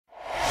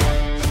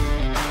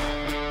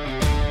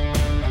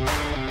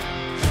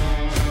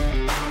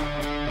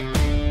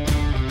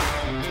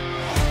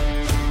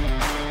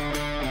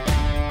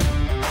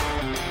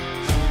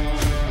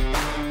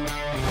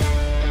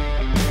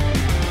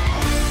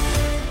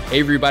Hey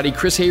everybody,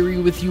 Chris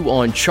Hayre with you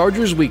on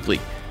Chargers Weekly.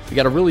 We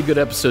got a really good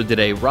episode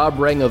today. Rob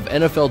Reng of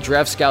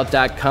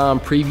NFLDraftScout.com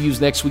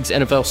previews next week's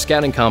NFL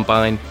Scouting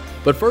Combine.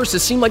 But first, it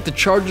seemed like the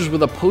Chargers were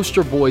the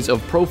poster boys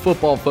of Pro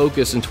Football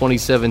Focus in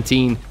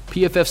 2017.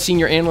 PFF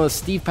senior analyst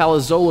Steve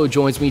Palazzolo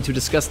joins me to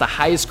discuss the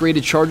highest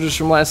graded Chargers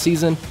from last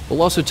season.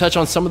 We'll also touch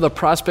on some of the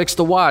prospects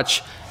to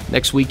watch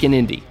next week in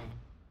Indy.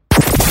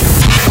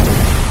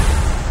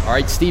 All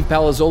right, Steve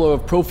Palazzolo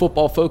of Pro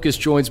Football Focus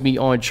joins me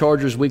on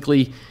Chargers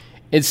Weekly.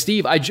 And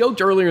Steve, I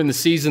joked earlier in the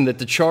season that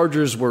the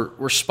Chargers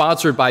were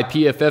sponsored by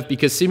PFF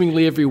because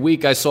seemingly every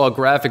week I saw a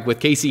graphic with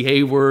Casey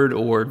Hayward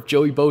or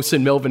Joey Bosa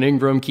and Melvin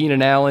Ingram,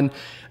 Keenan Allen.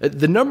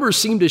 The numbers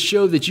seem to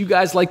show that you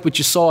guys like what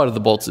you saw out of the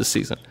Bolts this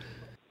season.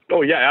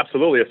 Oh, yeah,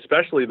 absolutely,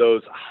 especially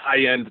those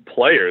high-end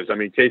players. I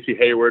mean, Casey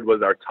Hayward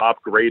was our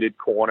top-graded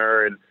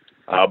corner, and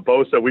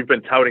Bosa, we've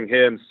been touting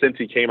him since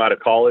he came out of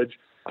college.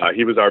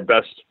 He was our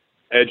best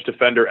edge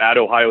defender at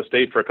Ohio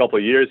State for a couple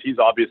of years. He's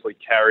obviously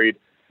carried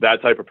that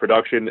type of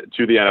production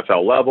to the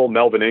NFL level.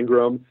 Melvin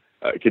Ingram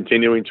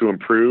continuing to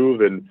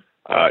improve. And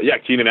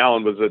Keenan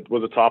Allen was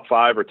a top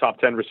 5 or top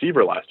 10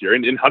 receiver last year.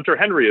 And Hunter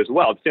Henry as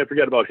well. Can't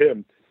forget about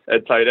him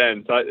at tight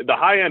end. So the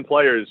high-end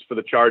players for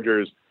the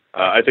Chargers,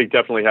 I think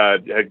definitely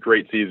had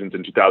great seasons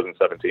in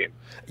 2017.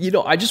 You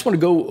know, I just want to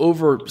go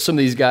over some of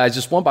these guys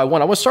just one by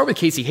one. I want to start with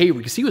Casey Hayward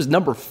because he was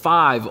number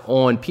 5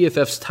 on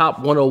PFF's top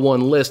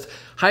 101 list.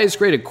 Highest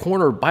graded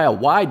corner by a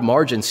wide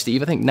margin,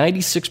 Steve. I think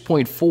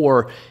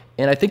 96.4.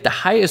 And I think the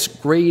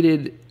highest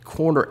graded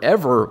corner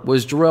ever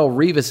was Darrelle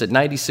Revis at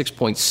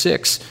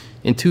 96.6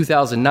 in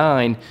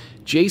 2009.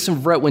 Jason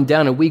Verrett went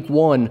down in week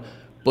 1,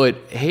 but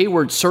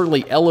Hayward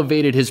certainly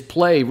elevated his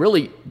play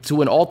really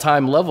to an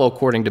all-time level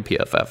according to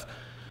PFF.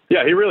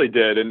 Yeah, he really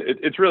did. And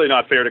it's really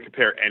not fair to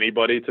compare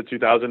anybody to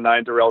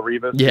 2009 Darrelle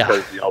Revis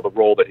because, the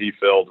role that he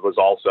filled was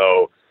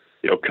also,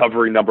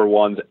 covering number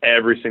ones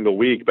every single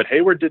week. But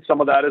Hayward did some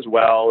of that as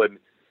well. And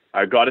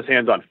got his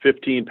hands on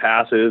 15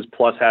 passes,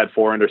 plus had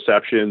 4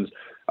 interceptions,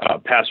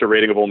 passer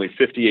rating of only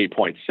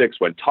 58.6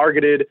 when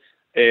targeted,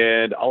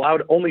 and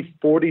allowed only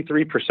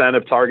 43%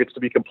 of targets to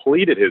be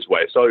completed his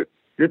way. So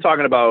you're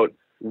talking about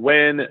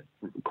when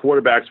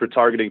quarterbacks were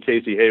targeting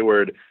Casey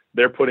Hayward,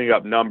 they're putting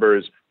up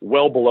numbers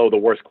well below the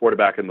worst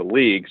quarterback in the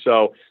league.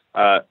 So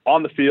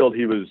on the field,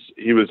 he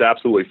was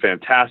absolutely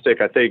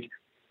fantastic. I think,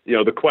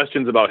 the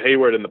questions about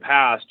Hayward in the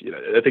past,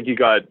 I think he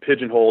got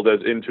pigeonholed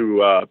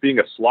into being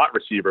a slot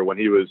receiver when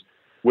he was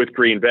with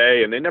Green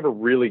Bay, and they never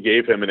really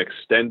gave him an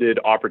extended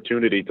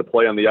opportunity to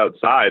play on the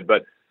outside.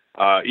 But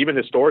even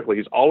historically,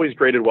 he's always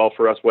graded well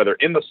for us, whether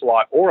in the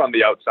slot or on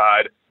the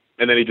outside.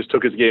 And then he just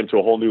took his game to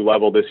a whole new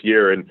level this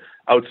year. And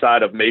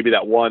outside of maybe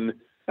that one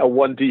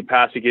deep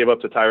pass he gave up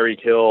to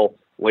Tyreek Hill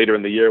later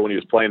in the year when he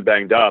was playing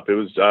banged up, it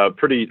was a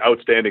pretty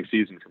outstanding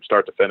season from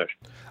start to finish.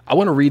 I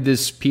want to read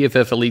this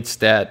PFF Elite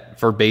stat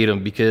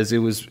verbatim because it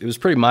was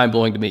pretty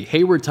mind-blowing to me.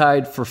 Hayward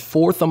tied for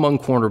 4th among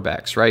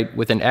cornerbacks, right,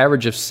 with an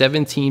average of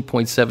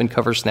 17.7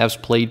 cover snaps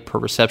played per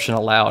reception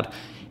allowed.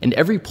 And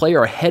every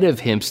player ahead of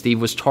him, Steve,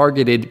 was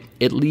targeted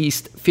at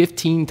least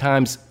 15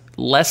 times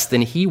less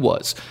than he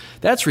was.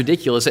 That's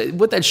ridiculous.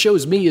 What that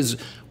shows me is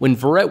when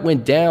Verrett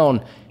went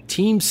down,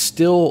 teams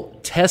still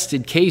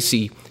tested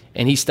Casey,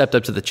 and he stepped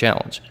up to the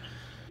challenge.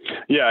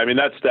 Yeah, I mean,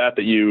 that stat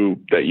that you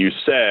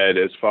said,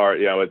 as far,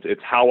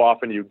 it's how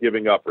often you're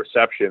giving up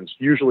receptions.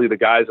 Usually the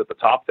guys at the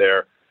top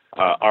there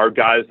are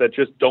guys that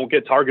just don't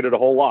get targeted a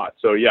whole lot.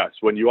 So, yes,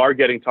 when you are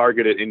getting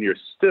targeted and you're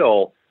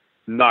still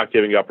not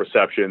giving up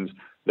receptions,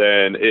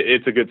 then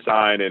it's a good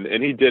sign.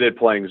 And he did it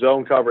playing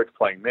zone coverage,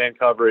 playing man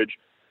coverage.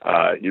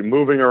 You're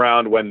moving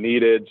around when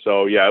needed.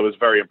 So, yeah, it was a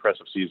very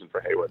impressive season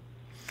for Hayward.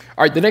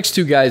 All right, the next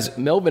two guys,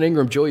 Melvin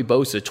Ingram, Joey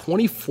Bosa,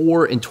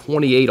 24 and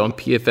 28 on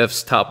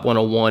PFF's top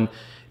 101.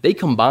 They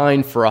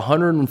combined for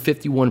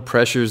 151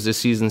 pressures this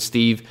season,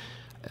 Steve.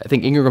 I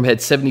think Ingram had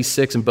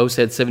 76 and Bosa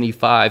had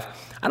 75.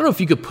 I don't know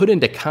if you could put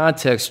into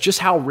context just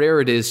how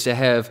rare it is to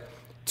have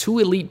 2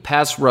 elite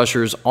pass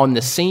rushers on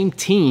the same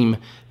team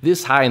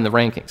this high in the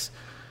rankings.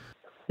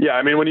 Yeah,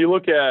 I mean, when you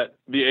look at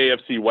the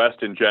AFC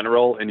West in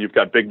general, and you've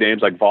got big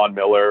names like Von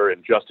Miller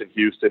and Justin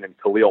Houston and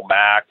Khalil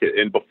Mack,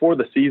 and before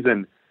the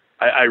season,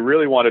 I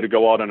really wanted to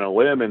go out on a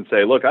limb and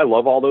say, look, I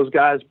love all those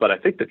guys, but I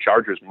think the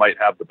Chargers might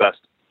have the best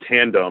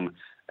tandem.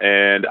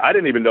 And I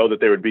didn't even know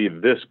that they would be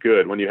this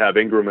good when you have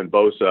Ingram and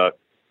Bosa,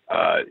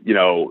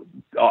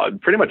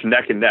 pretty much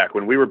neck and neck.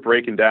 When we were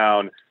breaking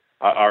down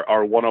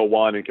our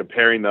 101 and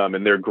comparing them,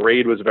 and their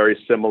grade was very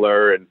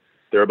similar, and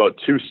they're about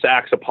 2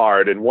 sacks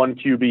apart and 1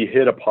 QB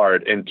hit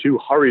apart and 2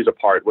 hurries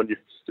apart.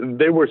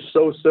 They were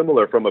so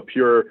similar from a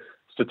pure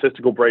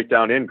statistical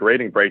breakdown and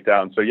grading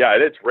breakdown. So, yeah,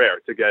 it's rare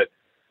to get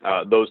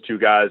those two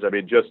guys. I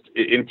mean, just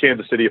in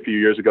Kansas City a few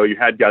years ago, you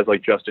had guys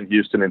like Justin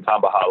Houston and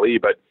Tamba Hali,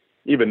 but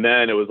even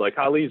then it was like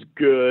Hali's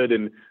good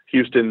and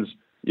Houston's,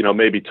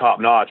 maybe top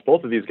notch.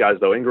 Both of these guys,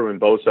 though, Ingram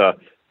and Bosa,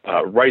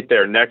 right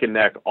there neck and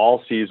neck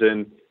all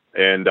season,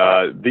 and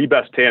the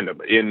best tandem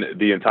in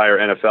the entire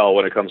NFL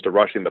when it comes to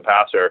rushing the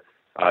passer.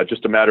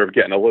 Just a matter of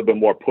getting a little bit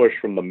more push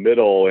from the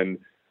middle and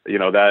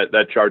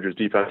that Chargers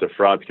defensive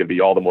front can be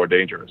all the more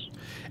dangerous.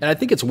 And I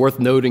think it's worth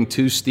noting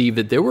too, Steve,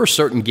 that there were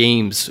certain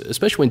games,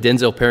 especially when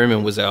Denzel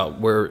Perryman was out,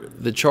 where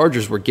the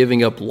Chargers were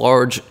giving up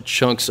large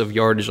chunks of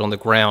yardage on the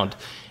ground,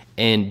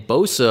 and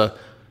Bosa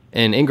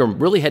and Ingram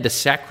really had to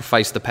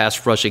sacrifice the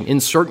pass rushing in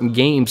certain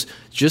games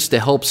just to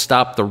help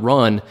stop the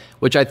run,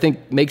 which I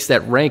think makes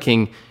that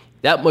ranking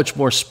that much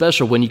more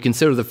special when you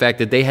consider the fact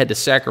that they had to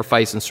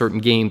sacrifice in certain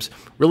games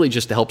really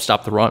just to help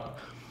stop the run.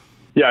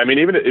 Yeah, I mean,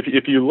 even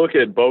if you look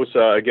at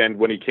Bosa, again,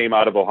 when he came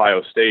out of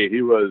Ohio State,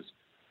 he was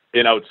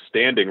an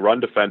outstanding run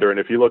defender. And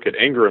if you look at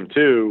Ingram,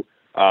 too,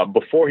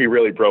 before he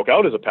really broke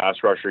out as a pass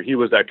rusher, he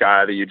was that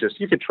guy that you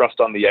could trust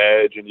on the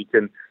edge, and you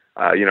can,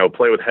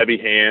 play with heavy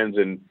hands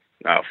and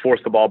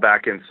force the ball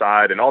back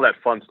inside and all that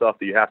fun stuff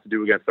that you have to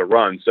do against the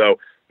run. So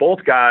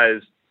both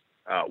guys,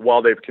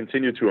 while they've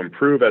continued to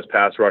improve as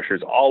pass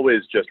rushers,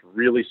 always just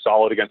really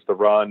solid against the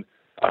run,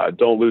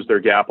 don't lose their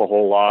gap a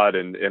whole lot,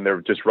 and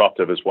they're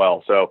disruptive as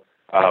well. So,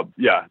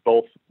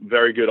 both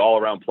very good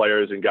all-around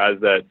players and guys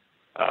that,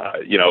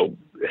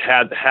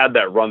 had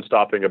that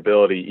run-stopping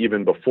ability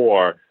even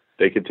before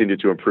they continued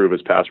to improve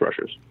as pass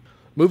rushers.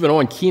 Moving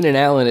on, Keenan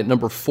Allen at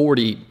number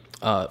 40.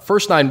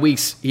 First 9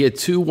 weeks, he had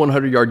 2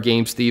 100-yard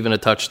games, Steve, and a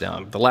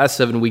touchdown. The last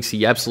 7 weeks,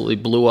 he absolutely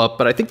blew up.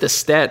 But I think the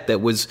stat that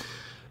was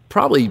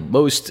probably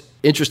most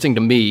interesting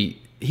to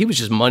me, he was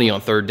just money on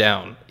third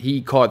down.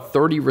 He caught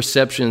 30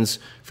 receptions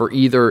for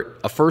either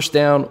a first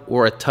down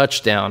or a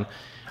touchdown.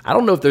 I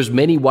don't know if there's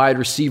many wide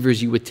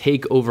receivers you would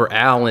take over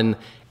Allen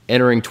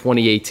entering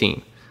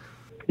 2018.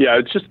 Yeah,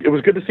 it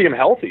was good to see him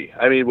healthy.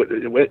 I mean,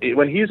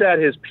 when he's at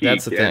his peak,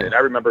 that's the thing. And I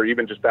remember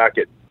even just back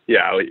at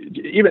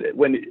even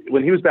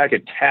when he was back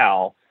at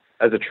Cal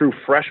as a true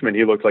freshman,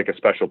 he looked like a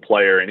special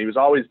player, and he was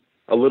always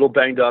a little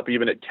banged up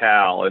even at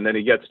Cal, and then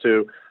he gets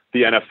to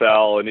the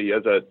NFL and he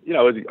has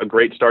a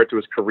great start to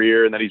his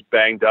career, and then he's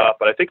banged up.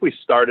 But I think we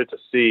started to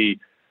see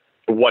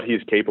what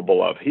he's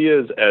capable of. He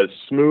is as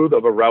smooth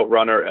of a route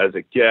runner as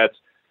it gets.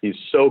 He's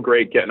so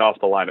great getting off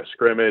the line of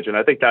scrimmage, and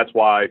I think that's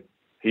why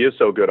he is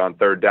so good on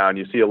third down.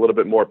 You see a little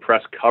bit more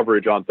press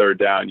coverage on third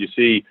down. You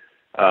see,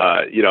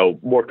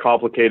 more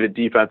complicated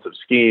defensive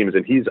schemes,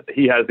 and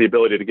he has the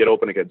ability to get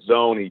open against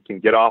zone. He can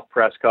get off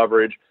press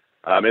coverage,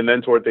 and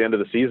then toward the end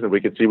of the season,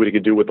 we could see what he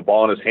could do with the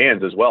ball in his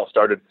hands as well.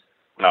 Started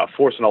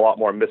forcing a lot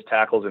more missed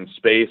tackles in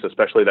space,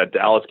 especially that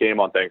Dallas game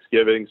on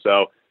Thanksgiving.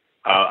 So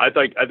I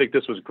think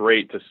this was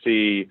great to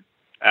see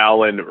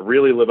Allen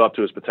really live up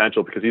to his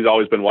potential, because he's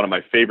always been one of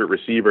my favorite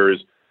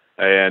receivers.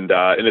 And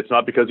it's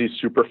not because he's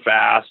super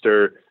fast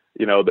or,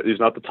 he's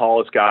not the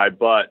tallest guy,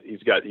 but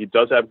he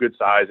does have good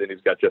size, and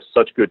he's got just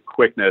such good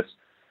quickness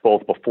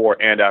both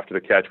before and after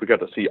the catch. We got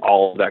to see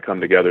all of that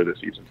come together this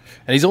season.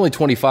 And he's only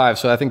 25,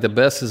 so I think the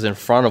best is in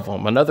front of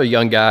him. Another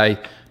young guy,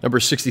 number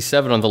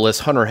 67 on the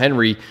list, Hunter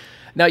Henry.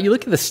 Now, you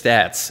look at the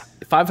stats,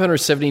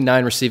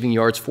 579 receiving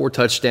yards, 4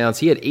 touchdowns.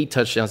 He had 8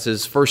 touchdowns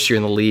his first year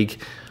in the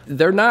league.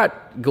 They're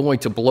not going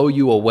to blow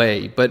you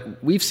away,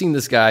 but we've seen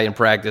this guy in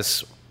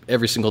practice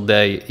every single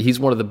day. He's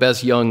one of the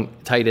best young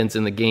tight ends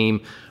in the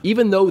game.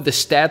 Even though the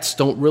stats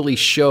don't really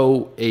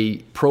show a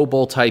Pro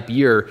Bowl type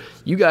year,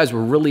 you guys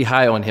were really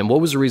high on him.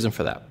 What was the reason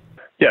for that?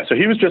 Yeah, so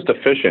he was just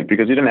efficient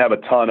because he didn't have a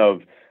ton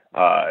of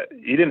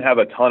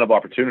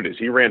opportunities.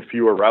 He ran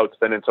fewer routes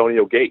than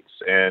Antonio Gates,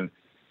 and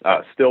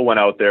still went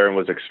out there and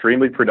was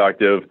extremely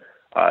productive.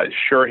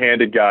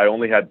 Sure-handed guy,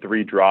 only had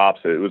 3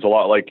 drops. It was a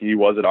lot like he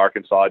was at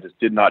Arkansas, just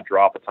did not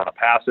drop a ton of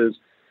passes.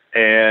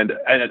 And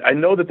I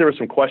know that there were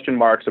some question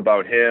marks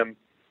about him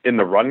in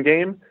the run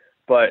game,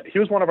 but he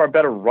was one of our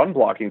better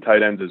run-blocking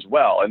tight ends as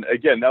well. And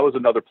again, that was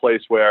another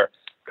place where,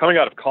 coming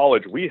out of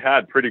college, we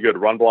had pretty good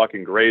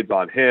run-blocking grades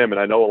on him, and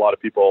I know a lot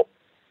of people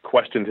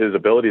questioned his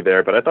ability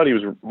there, but I thought he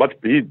was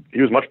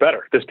much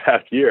better this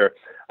past year,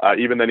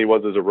 even than he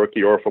was as a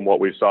rookie or from what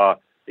we saw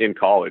in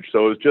college.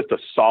 So it was just a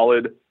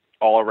solid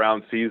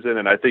all-around season,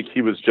 and I think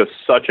he was just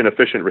such an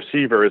efficient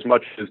receiver. As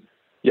much as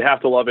you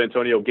have to love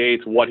Antonio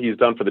Gates, what he's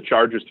done for the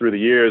Chargers through the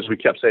years, we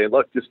kept saying,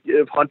 look, just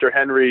give Hunter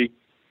Henry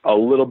a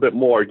little bit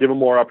more, give him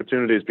more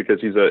opportunities, because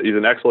he's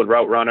an excellent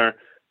route runner.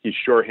 He's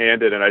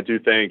sure-handed, and I do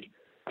think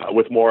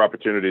with more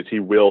opportunities, he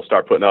will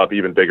start putting up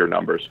even bigger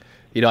numbers.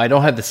 I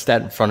don't have the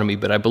stat in front of me,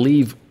 but I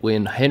believe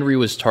when Henry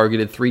was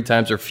targeted 3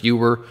 times or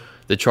fewer,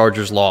 the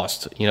Chargers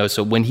lost.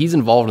 So when he's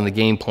involved in the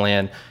game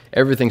plan,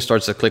 everything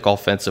starts to click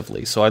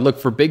offensively. So I look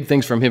for big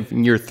things from him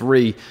in year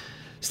 3.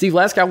 Steve,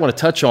 last guy I want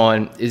to touch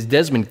on is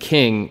Desmond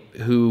King,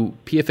 who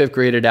PFF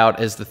graded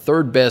out as the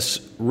 3rd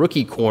best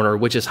rookie corner,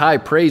 which is high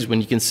praise when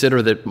you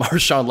consider that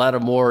Marshawn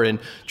Lattimore and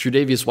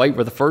Tre'Davious White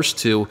were the first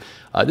 2.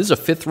 This is a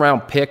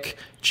 5th-round pick,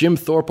 Jim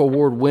Thorpe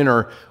Award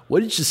winner. What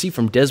did you see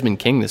from Desmond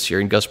King this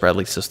year in Gus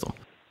Bradley's system?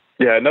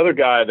 Yeah, another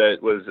guy that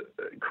was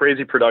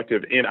crazy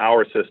productive in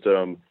our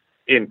system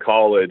in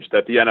college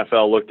that the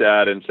NFL looked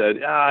at and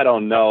said, I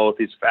don't know if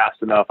he's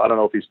fast enough. I don't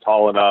know if he's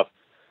tall enough.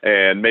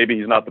 And maybe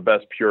he's not the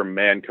best pure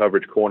man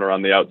coverage corner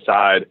on the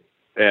outside.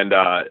 And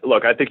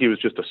look, I think he was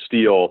just a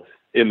steal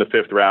in the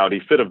 5th round. He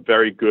fit a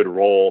very good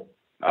role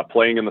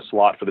playing in the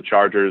slot for the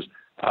Chargers.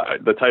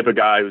 the type of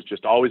guy who's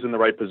just always in the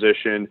right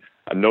position,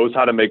 knows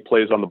how to make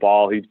plays on the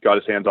ball. He got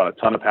his hands on a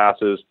ton of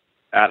passes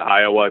at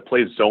Iowa. He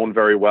plays zone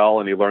very well,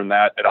 and he learned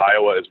that at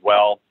Iowa as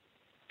well,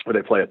 where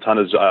they play a ton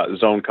of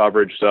zone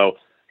coverage. So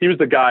he was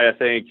the guy, I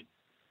think,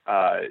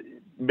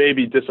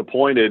 maybe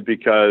disappointed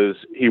because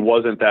he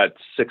wasn't that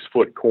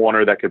 6-foot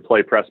corner that could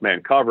play press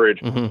man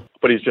coverage,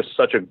 but he's just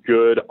such a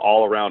good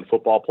all-around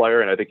football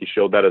player, and I think he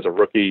showed that as a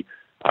rookie.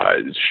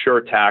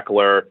 Sure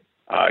tackler,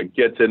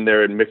 gets in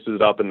there and mixes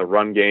it up in the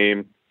run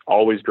game,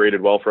 always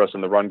graded well for us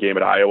in the run game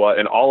at Iowa,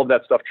 and all of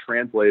that stuff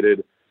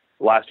translated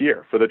last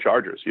year for the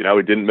Chargers. He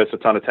didn't miss a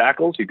ton of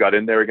tackles. He got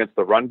in there against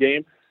the run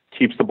game,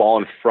 keeps the ball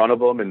in front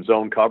of him in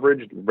zone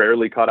coverage,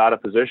 rarely cut out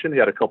of position. He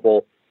had a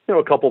couple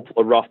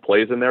of rough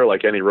plays in there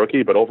like any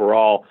rookie, but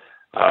overall,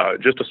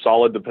 just a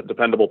solid,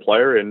 dependable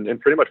player and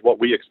pretty much what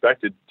we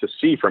expected to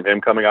see from him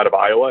coming out of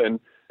Iowa and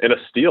a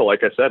steal,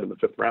 like I said, in the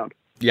 5th round.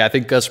 Yeah, I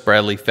think Gus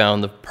Bradley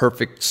found the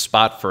perfect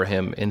spot for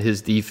him in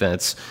his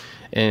defense.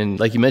 And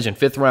like you mentioned,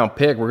 5th round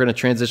pick, we're going to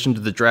transition to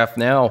the draft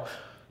now.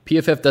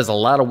 PFF does a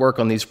lot of work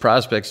on these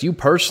prospects. You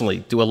personally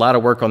do a lot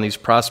of work on these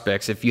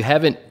prospects. If you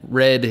haven't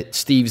read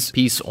Steve's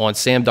piece on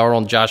Sam Darnold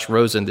and Josh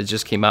Rosen that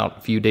just came out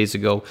a few days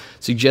ago,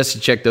 suggest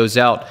you check those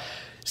out.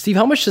 Steve,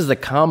 how much does the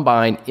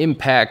combine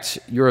impact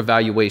your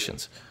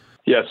evaluations?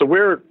 Yeah, so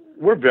we're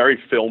very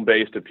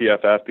film-based at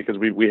PFF because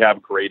we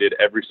have graded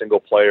every single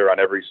player on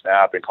every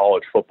snap in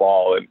college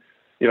football. And,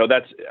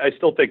 I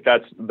still think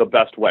that's the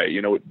best way,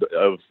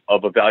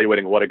 of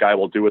evaluating what a guy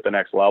will do at the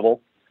next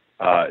level.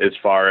 As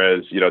far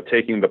as,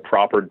 taking the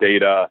proper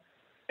data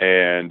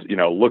and,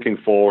 looking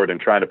forward and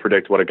trying to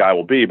predict what a guy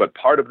will be. But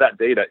part of that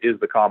data is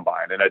the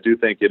combine. And I do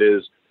think it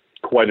is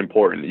quite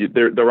important.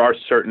 There are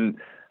certain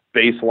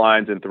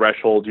baselines and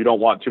thresholds. You don't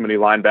want too many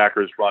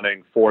linebackers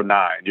running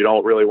 4.9. You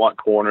don't really want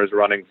corners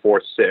running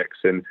 4.6.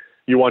 And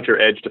you want your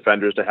edge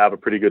defenders to have a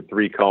pretty good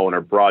 3-cone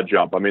or broad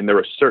jump. I mean, there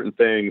are certain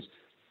things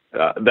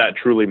that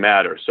truly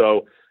matter.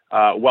 So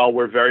while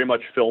we're very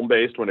much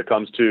film-based when it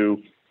comes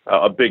to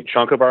a big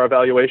chunk of our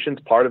evaluations,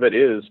 part of it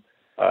is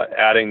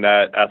adding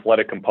that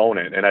athletic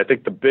component. And I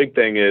think the big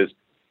thing is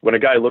when a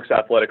guy looks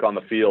athletic on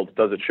the field,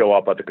 does it show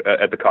up at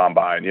the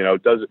combine?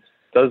 Does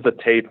the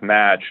tape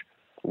match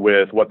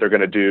with what they're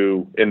going to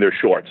do in their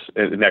shorts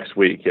next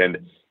week? And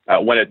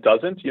when it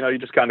doesn't, you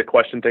just kind of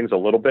question things a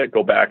little bit,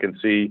 go back and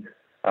see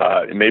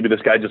maybe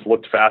this guy just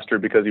looked faster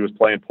because he was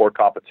playing poor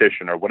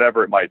competition or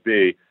whatever it might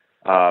be.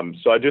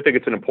 So I do think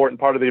it's an important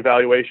part of the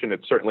evaluation.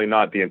 It's certainly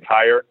not the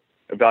entire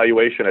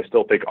evaluation. I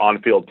still think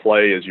on-field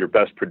play is your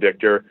best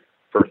predictor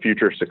for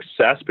future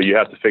success, but you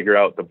have to figure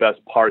out the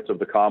best parts of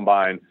the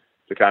combine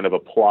to kind of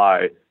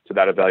apply to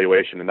that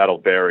evaluation, and that'll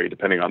vary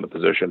depending on the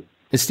position.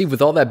 And Steve,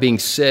 with all that being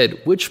said,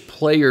 which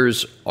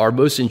players are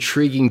most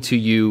intriguing to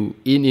you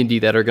in Indy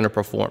that are going to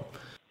perform?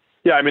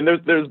 Yeah, I mean,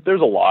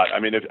 there's a lot. I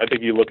mean, I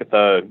think you look at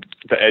the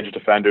edge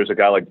defenders, a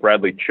guy like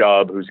Bradley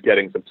Chubb, who's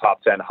getting some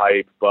top 10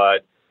 hype,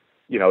 but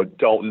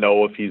don't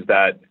know if he's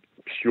that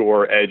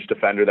pure edge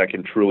defender that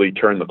can truly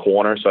turn the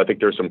corner. So I think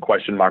there's some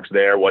question marks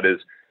there. What is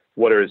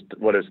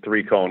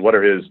 3-cone? What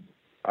are his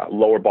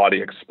lower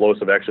body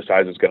explosive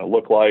exercises going to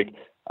look like?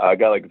 A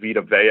guy like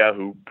Vita Vea,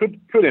 who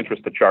could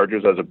interest the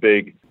Chargers as a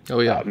big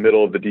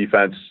middle of the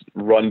defense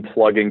run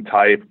plugging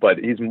type, but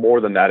he's more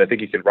than that. I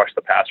think he can rush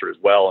the passer as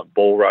well and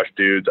bull rush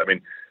dudes. I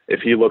mean, if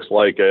he looks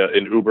like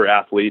an uber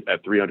athlete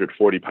at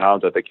 340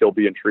 pounds, I think he'll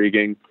be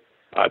intriguing.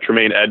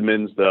 Tremaine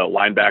Edmonds, the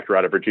linebacker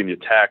out of Virginia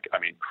Tech, I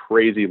mean,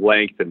 crazy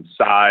length and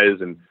size,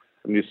 and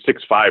he's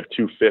 6'5",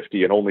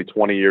 250 and only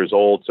 20 years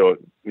old. So,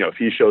 if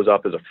he shows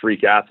up as a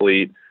freak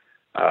athlete,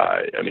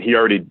 I mean, he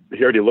already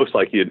looks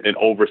like he's an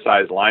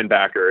oversized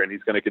linebacker, and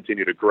he's going to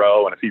continue to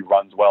grow. And if he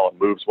runs well and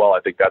moves well, I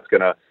think that's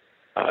going to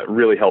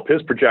really help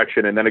his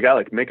projection. And then a guy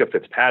like Minkah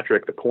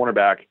Fitzpatrick, the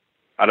cornerback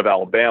out of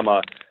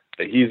Alabama,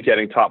 he's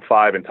getting top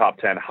 5 and top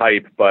 10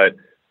 hype, but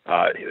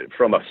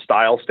from a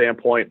style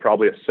standpoint,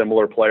 probably a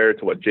similar player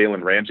to what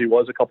Jalen Ramsey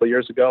was a couple of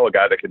years ago, a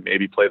guy that could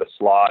maybe play the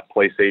slot,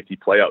 play safety,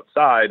 play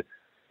outside,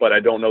 but I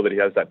don't know that he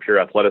has that pure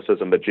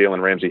athleticism that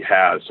Jalen Ramsey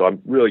has. So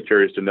I'm really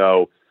curious to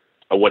know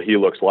what he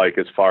looks like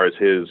as far as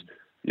his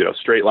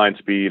straight line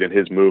speed and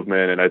his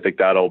movement, and I think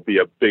that'll be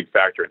a big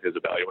factor in his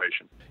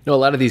evaluation. A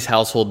lot of these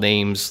household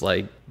names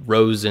like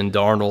Rosen,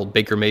 Darnold,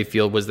 Baker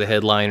Mayfield was the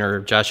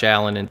headliner, Josh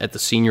Allen at the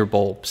Senior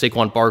Bowl,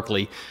 Saquon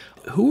Barkley.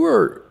 Who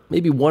are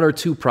maybe one or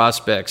two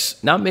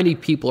prospects not many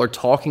people are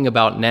talking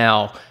about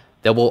now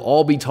that we'll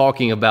all be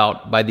talking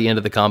about by the end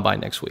of the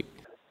combine next week?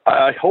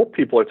 I hope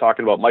people are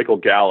talking about Michael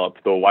Gallup,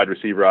 the wide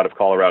receiver out of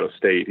Colorado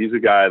State. He's a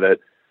guy that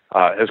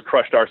has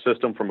crushed our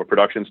system from a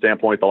production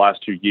standpoint the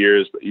last 2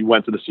 years. But he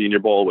went to the Senior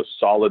Bowl, was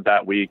solid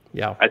that week.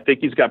 Yeah, I think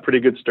he's got pretty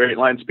good straight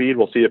line speed.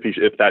 We'll see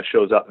if that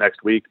shows up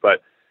next week.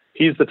 But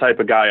he's the type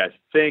of guy, I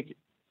think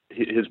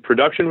his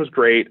production was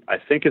great. I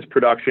think his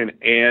production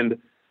and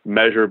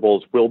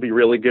measurables will be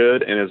really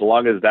good. And as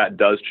long as that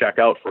does check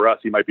out for us,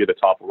 he might be the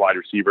top wide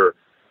receiver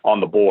on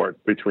the board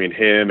between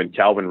him and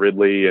Calvin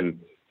Ridley and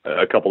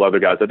a couple other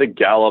guys. I think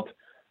Gallup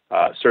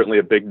certainly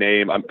a big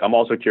name. I'm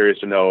also curious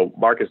to know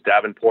Marcus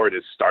Davenport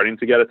is starting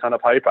to get a ton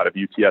of hype out of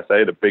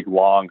UTSA, the big,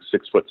 long,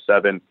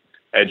 6'7"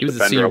 edge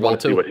defender. I want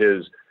to see what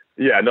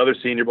another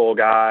Senior Bowl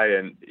guy,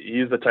 and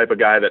he's the type of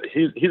guy that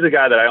he's a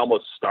guy that I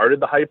almost started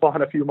the hype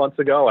on a few months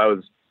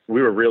ago.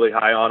 We were really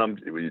high on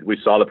him. We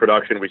saw the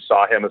production. We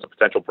saw him as a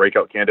potential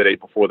breakout candidate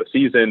before the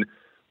season,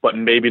 but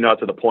maybe not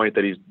to the point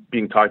that he's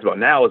being talked about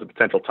now as a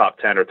potential top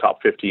 10 or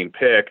top 15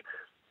 pick.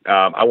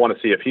 I want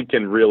to see if he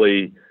can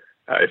really,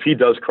 if he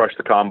does crush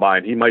the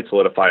combine, he might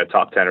solidify a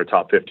top 10 or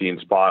top 15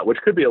 spot, which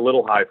could be a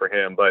little high for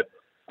him, but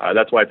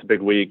that's why it's a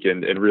big week,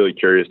 and really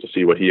curious to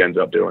see what he ends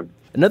up doing.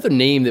 Another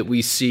name that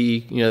we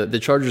see, the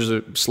Chargers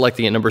are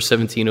selecting at number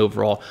 17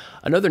 overall.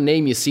 Another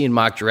name you see in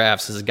mock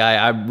drafts is a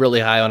guy I'm really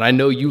high on. I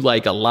know you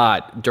like a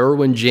lot,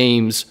 Derwin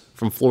James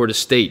from Florida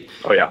State.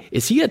 Oh, yeah.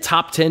 Is he a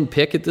top 10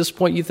 pick at this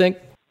point, you think?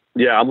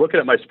 Yeah, I'm looking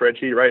at my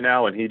spreadsheet right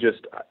now, and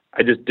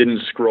I just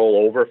didn't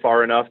scroll over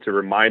far enough to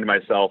remind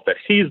myself that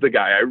he's the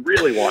guy I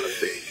really want to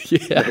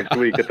see next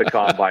week at the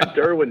Combine.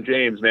 Derwin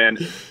James, man,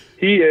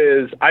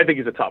 I think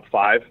he's a top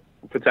 5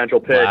 potential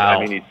pick. Wow.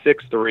 I mean, he's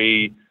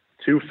 6'3",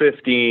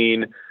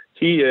 215.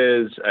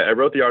 I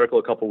wrote the article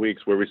a couple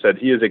weeks where we said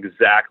he is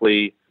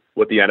exactly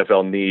what the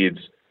NFL needs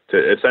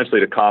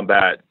to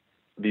combat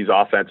these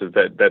offenses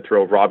that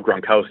throw Rob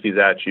Gronkowski's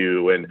at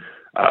you and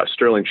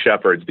Sterling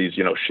Shepard's, these,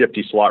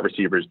 shifty slot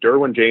receivers.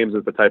 Derwin James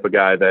is the type of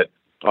guy that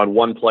on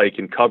one play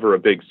can cover a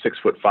big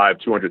 6'5",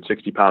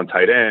 260-pound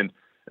tight end,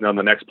 and on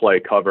the next play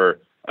cover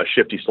a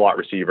shifty slot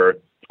receiver,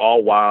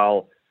 all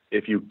while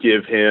if you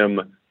give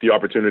him the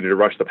opportunity to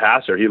rush the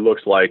passer, he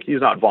looks like,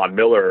 he's not Von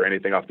Miller or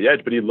anything off the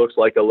edge, but he looks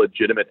like a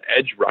legitimate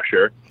edge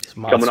rusher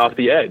coming off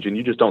the edge. And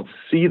you just don't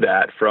see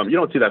that from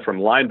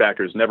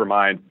linebackers, never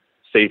mind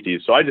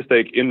safeties. So I just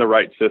think in the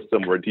right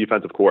system where a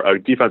defensive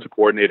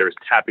coordinator is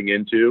tapping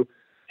into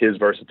his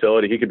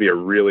versatility, he could be a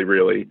really,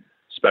 really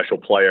special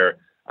player.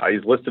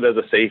 He's listed as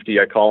a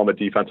safety. I call him a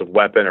defensive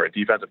weapon or a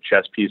defensive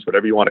chess piece,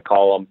 whatever you want to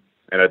call him.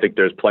 And I think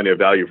there's plenty of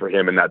value for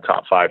him in that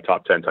top 5,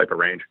 top 10 type of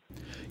range.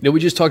 We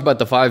just talked about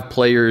the 5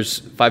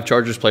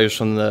 Chargers players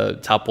from the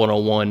top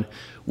 101.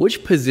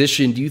 Which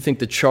position do you think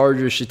the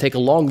Chargers should take a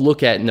long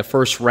look at in the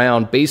first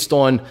round based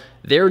on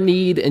their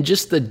need and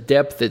just the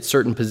depth at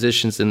certain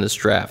positions in this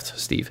draft,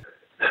 Steve?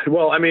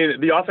 Well, I mean,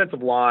 the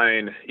offensive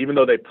line, even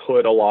though they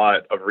put a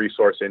lot of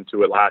resource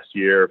into it last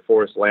year,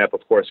 Forrest Lamp,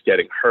 of course,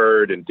 getting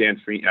hurt, and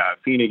Dan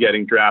Feeney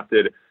getting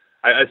drafted,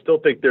 I still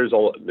think there's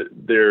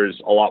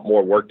a lot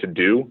more work to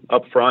do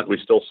up front. We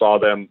still saw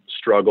them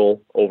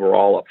struggle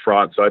overall up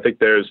front. So I think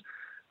there's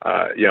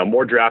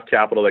more draft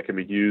capital that can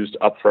be used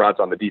up front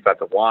on the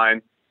defensive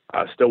line.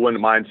 Still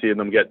wouldn't mind seeing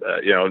them get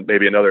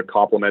maybe another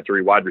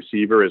complimentary wide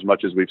receiver, as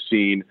much as we've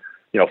seen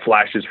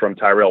flashes from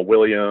Tyrell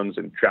Williams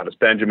and Travis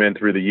Benjamin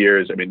through the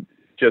years. I mean,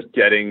 just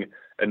getting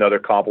another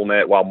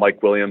compliment while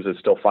Mike Williams is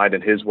still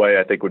finding his way,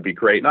 I think would be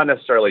great. Not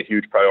necessarily a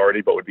huge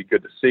priority, but would be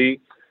good to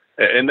see.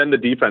 And then the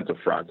defensive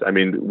front. I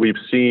mean, we've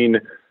seen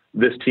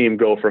this team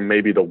go from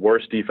maybe the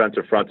worst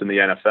defensive front in the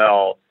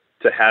NFL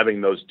to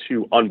having those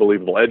 2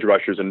 unbelievable edge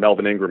rushers in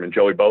Melvin Ingram and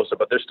Joey Bosa,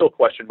 but there's still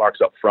question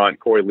marks up front.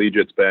 Corey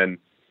Leggett's been,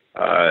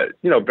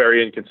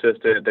 very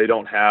inconsistent. They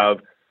don't have,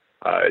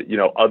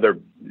 other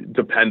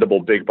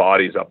dependable big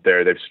bodies up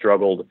there. They've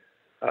struggled,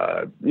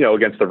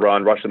 against the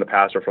run, rushing the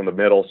passer from the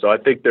middle. So I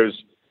think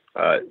there's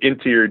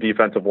interior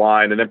defensive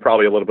line and then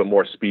probably a little bit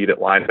more speed at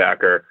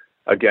linebacker.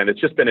 Again, it's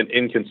just been an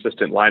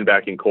inconsistent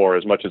linebacking core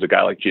as much as a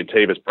guy like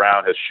Giantavis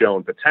Brown has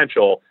shown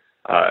potential.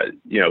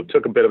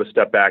 Took a bit of a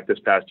step back this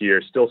past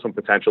year, still some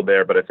potential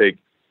there, but I think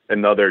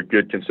another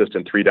good,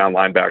 consistent 3-down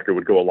linebacker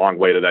would go a long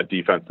way to that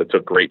defense that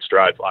took great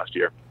strides last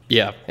year.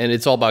 Yeah, and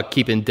it's all about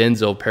keeping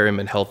Denzel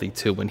Perryman healthy,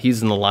 too. When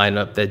he's in the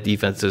lineup, that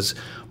defense is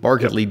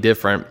markedly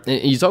different.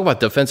 And you talk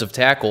about defensive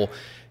tackle.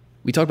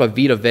 We talked about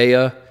Vita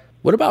Vea.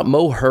 What about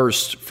Mo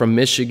Hurst from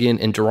Michigan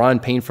and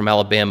Daron Payne from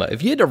Alabama?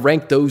 If you had to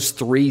rank those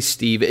 3,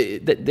 Steve,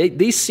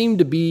 they seem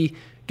to be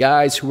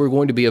guys who are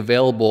going to be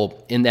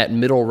available in that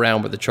middle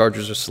round where the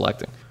Chargers are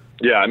selecting.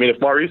 Yeah, I mean,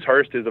 if Maurice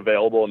Hurst is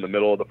available in the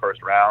middle of the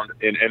first round,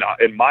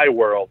 in my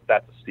world,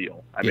 that's a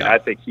steal. I mean, I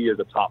think he is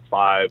a top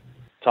 5,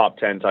 top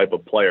 10 type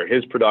of player.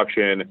 His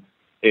production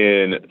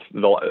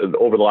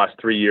over the last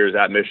 3 years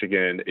at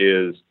Michigan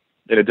is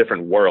in a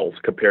different world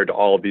compared to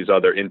all of these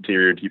other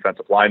interior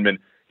defensive linemen.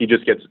 He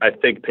just gets, I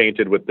think,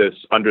 painted with this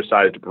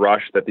undersized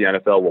brush that the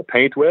NFL will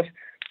paint with.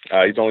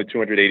 He's only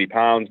 280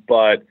 pounds,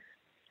 but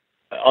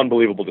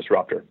unbelievable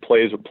disruptor.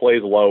 Plays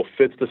low,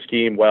 fits the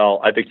scheme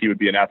well. I think he would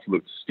be an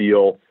absolute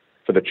steal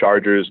for the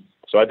Chargers.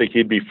 So I think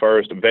he'd be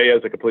first. Vea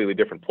is a completely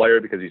different player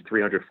because he's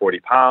 340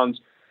 pounds.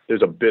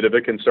 There's a bit of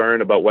a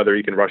concern about whether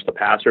he can rush the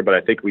passer, but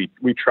I think we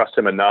trust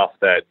him enough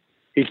that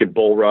he can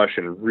bull rush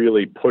and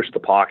really push the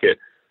pocket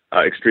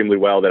extremely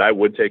well, that I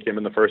would take him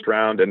in the first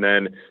round. And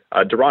then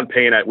Daron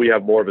Payne, we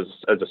have more of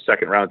as a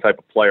second round type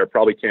of player.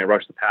 Probably can't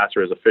rush the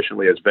passer as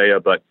efficiently as Vea,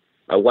 but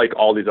like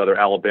all these other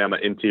Alabama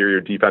interior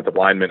defensive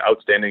linemen,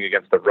 outstanding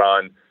against the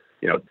run.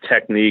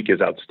 Technique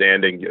is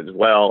outstanding as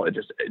well. It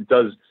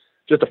does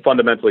just a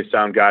fundamentally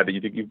sound guy that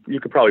you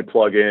could probably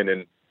plug in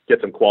and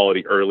get some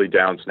quality early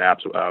down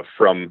snaps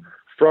from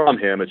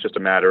him. It's just a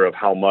matter of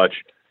how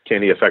much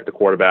can he affect the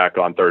quarterback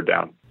on third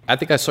down. I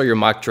think I saw your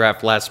mock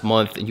draft last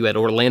month, and you had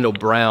Orlando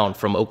Brown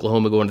from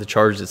Oklahoma going to the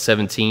Chargers at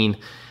 17.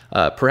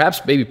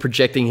 Perhaps maybe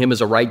projecting him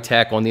as a right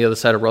tackle on the other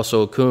side of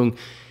Russell Okung.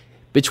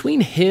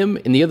 Between him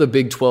and the other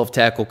Big 12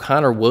 tackle,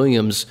 Connor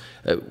Williams,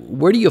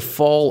 where do you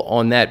fall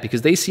on that?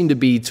 Because they seem to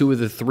be two of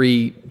the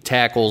three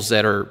tackles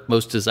that are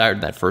most desired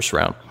in that first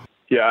round.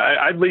 Yeah,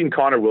 I'd lean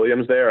Connor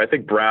Williams there. I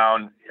think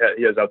Brown,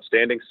 he has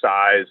outstanding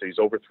size. He's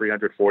over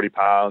 340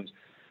 pounds.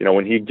 You know,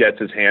 when he gets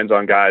his hands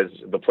on guys,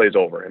 the play's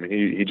over. I mean,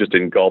 he just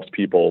engulfs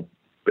people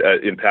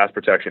in pass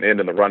protection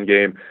and in the run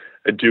game.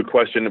 I do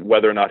question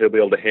whether or not he'll be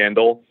able to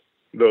handle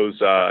those,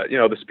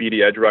 the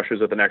speedy edge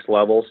rushers at the next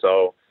level.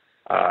 So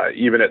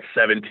even at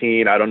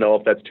 17, I don't know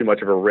if that's too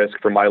much of a risk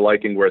for my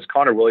liking. Whereas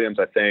Connor Williams,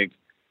 I think,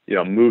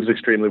 moves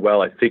extremely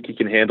well. I think he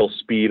can handle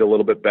speed a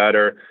little bit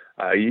better.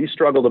 He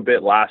struggled a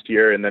bit last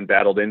year and then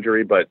battled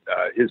injury, but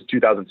his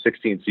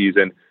 2016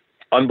 season,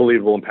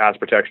 unbelievable in pass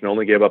protection,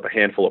 only gave up a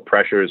handful of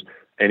pressures,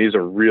 and he's a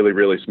really,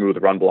 really smooth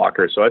run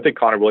blocker. So I think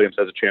Connor Williams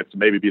has a chance to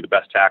maybe be the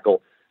best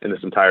tackle in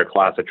this entire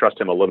class. I trust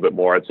him a little bit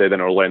more, I'd say,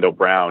 than Orlando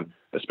Brown,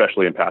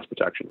 especially in pass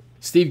protection.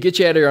 Steve, get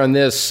you out of here on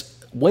this.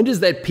 When does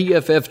that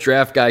PFF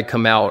draft guide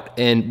come out,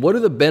 and what are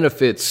the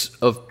benefits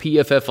of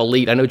PFF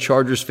Elite? I know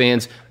Chargers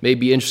fans may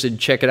be interested in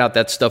checking out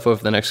that stuff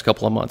over the next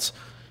couple of months.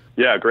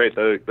 Yeah, great.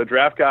 The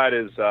draft guide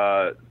is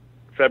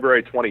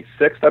February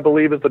 26th, I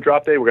believe, is the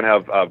drop date. We're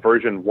going to have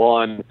version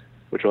 1,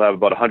 which will have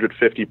about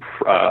 150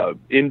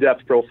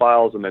 in-depth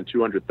profiles and then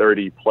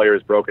 230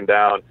 players broken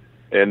down.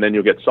 And then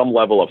you'll get some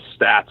level of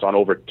stats on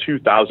over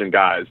 2,000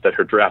 guys that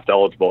are draft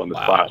eligible in this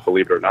class,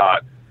 believe it or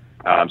not.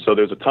 So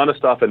there's a ton of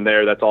stuff in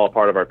there. That's all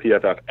part of our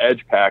PFF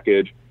Edge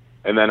package.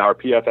 And then our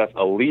PFF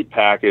Elite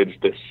package,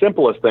 the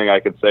simplest thing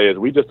I could say is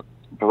we just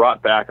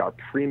brought back our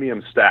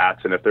premium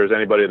stats. And if there's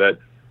anybody that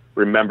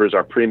remembers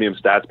our premium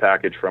stats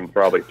package from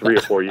probably 3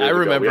 or 4 years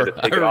ago, we had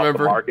to take it off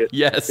the market.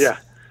 Yes. Yeah.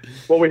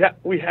 Well,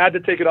 we had to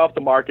take it off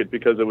the market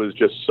because it was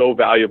just so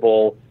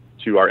valuable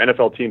to our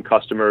NFL team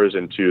customers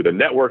and to the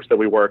networks that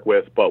we work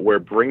with. But we're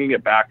bringing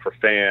it back for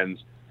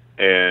fans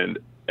and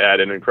at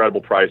an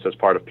incredible price as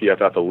part of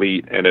PFF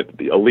Elite. And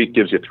the Elite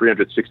gives you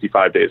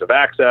 365 days of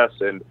access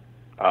and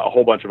a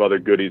whole bunch of other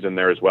goodies in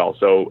there as well.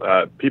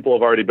 So people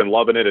have already been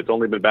loving it. It's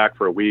only been back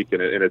for a week,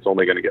 and it's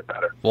only going to get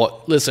better.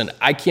 Well, listen,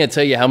 I can't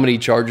tell you how many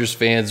Chargers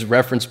fans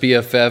reference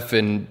PFF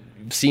and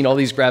seen all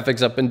these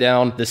graphics up and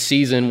down the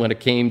season when it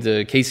came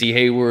to Casey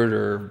Hayward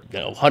or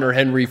Hunter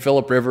Henry,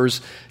 Phillip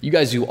Rivers. You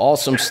guys do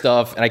awesome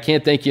stuff, and I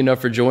can't thank you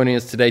enough for joining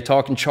us today,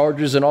 talking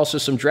Chargers and also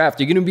some draft.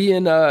 Are you going to be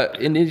in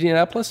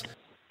Indianapolis?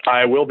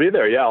 I will be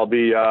there. Yeah, I'll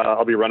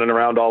be running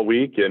around all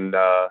week and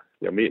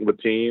meeting with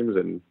teams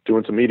and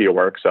doing some media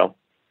work. So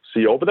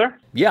see you over there.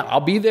 Yeah, I'll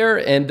be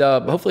there and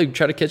hopefully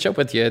try to catch up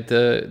with you at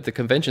the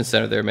convention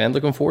center there, man.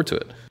 Looking forward to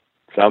it.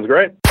 Sounds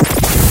great.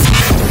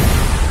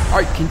 All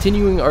right,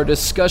 continuing our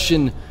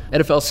discussion,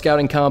 NFL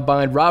Scouting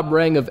Combine, Rob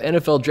Rang of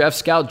NFL Draft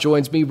Scout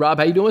joins me. Rob,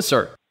 how you doing,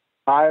 sir?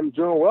 I'm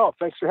doing well.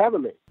 Thanks for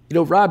having me.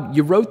 Rob,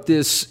 you wrote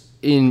this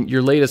in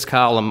your latest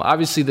column.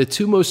 Obviously, the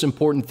two most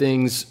important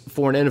things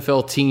for an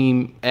NFL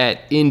team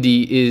at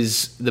Indy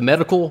is the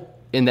medical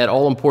and that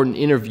all-important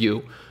interview.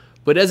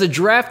 But as a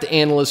draft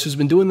analyst who's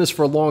been doing this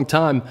for a long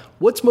time,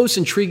 what's most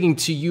intriguing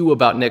to you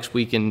about next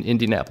week in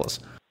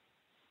Indianapolis?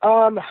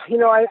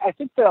 I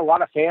think that a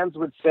lot of fans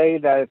would say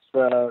that it's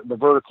the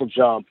vertical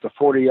jump, the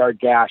 40-yard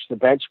dash, the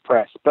bench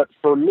press. But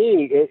for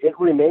me, it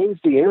remains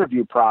the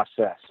interview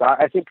process.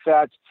 I think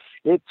that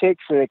it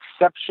takes an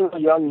exceptional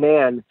young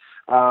man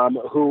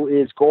who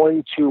is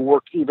going to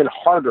work even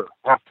harder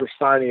after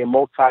signing a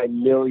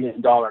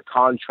multi-million-dollar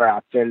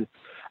contract. And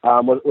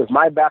with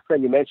my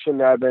background, you mentioned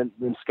that I've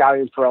been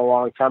scouting for a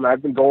long time.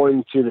 I've been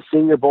going to the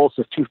Senior Bowl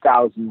since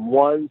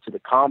 2001, to the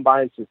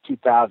Combine since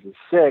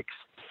 2006.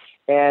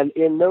 And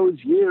in those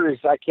years,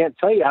 I can't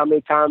tell you how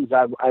many times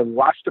I've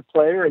watched a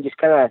player and just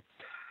kind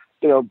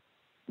of,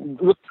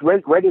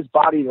 read his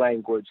body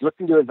language, looked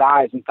into his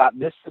eyes and thought,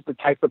 this is the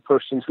type of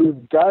person who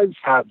does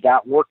have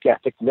that work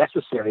ethic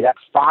necessary, that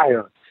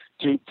fire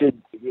to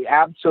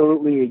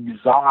absolutely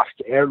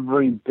exhaust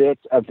every bit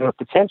of their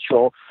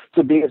potential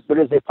to be as good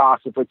as they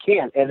possibly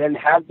can, and then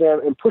have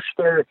them and push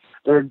their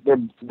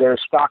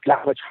stock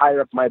that much higher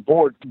up my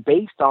board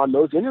based on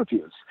those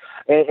interviews.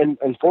 And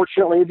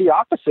unfortunately, the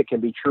opposite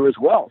can be true as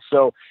well.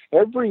 So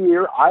every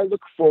year I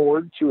look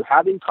forward to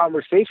having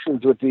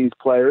conversations with these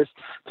players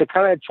to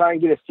kind of try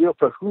and get a feel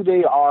for who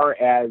they are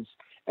as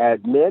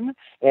men,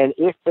 and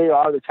if they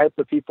are the type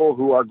of people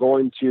who are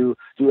going to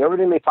do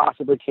everything they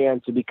possibly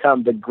can to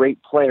become the great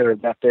player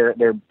that their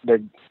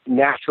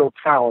natural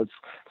talents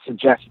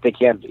suggest that they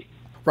can be.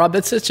 Rob,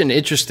 that's such an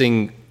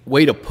interesting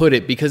way to put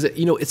it because,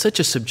 it's such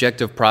a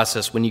subjective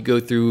process when you go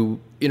through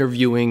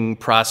interviewing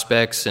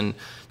prospects and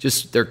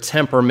just their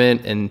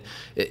temperament. And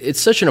it's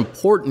such an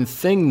important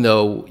thing,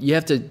 though. You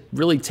have to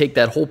really take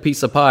that whole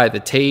piece of pie, the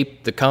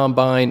tape, the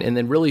combine, and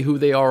then really who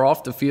they are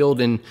off the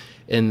field and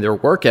their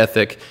work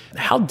ethic.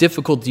 How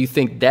difficult do you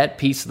think that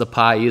piece of the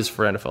pie is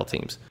for NFL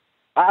teams?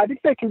 I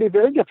think that can be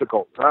very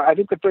difficult. I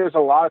think that there's a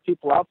lot of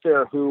people out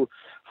there who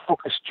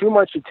focus too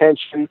much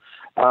attention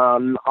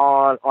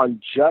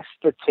on just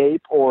the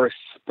tape, or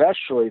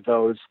especially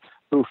those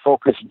who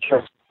focus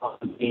just on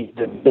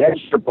the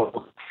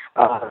measurable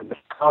the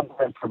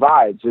combine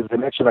provides. As I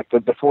mentioned, like the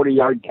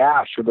 40-yard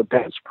dash or the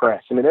bench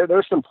press. I mean,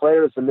 there's some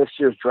players in this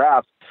year's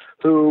draft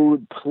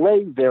who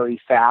play very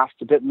fast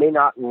but may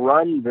not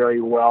run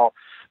very well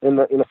in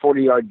the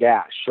 40-yard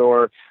dash,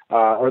 or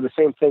the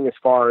same thing as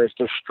far as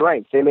their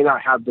strength. They may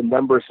not have the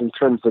numbers in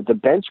terms of the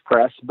bench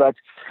press, but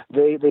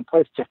they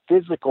play such a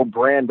physical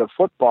brand of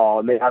football,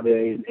 and they have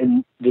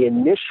the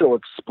initial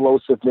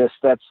explosiveness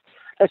that's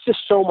just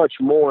so much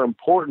more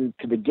important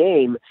to the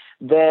game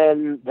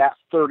than that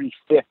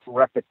 35th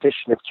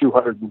repetition of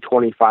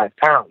 225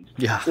 pounds.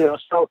 Yeah.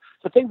 So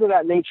the things of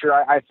that nature,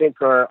 I think,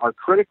 are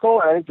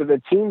critical. I think that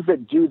the teams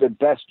that do the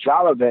best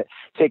job of it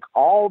take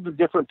all the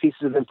different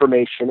pieces of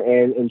information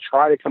and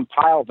try to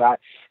compile that.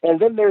 And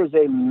then there's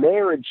a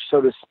marriage, so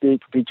to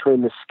speak,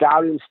 between the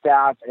scouting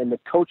staff and the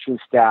coaching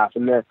staff.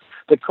 And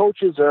the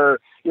coaches are,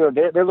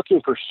 they're looking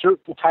for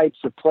certain types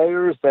of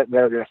players that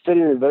they're going to fit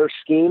into their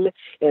scheme,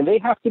 and they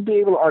have to be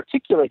able to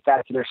articulate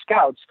that to their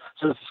scouts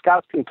so that the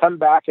scouts can come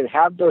back and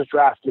have those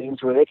draft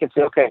meetings where they can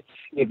say, okay,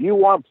 if you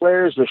want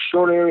players with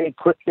short area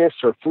quickness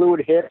or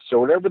fluid hips or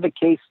whatever the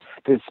case,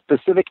 the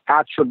specific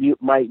attribute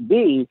might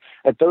be,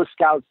 that those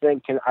scouts then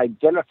can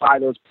identify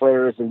those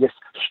players and just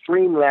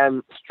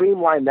streamline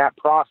that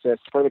process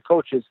for the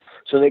coaches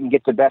so they can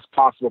get the best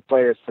possible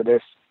players for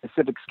their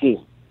specific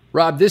scheme.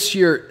 Rob, this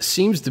year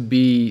seems to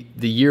be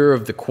the year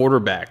of the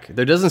quarterback.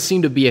 There doesn't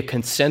seem to be a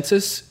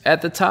consensus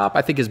at the top.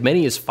 I think as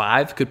many as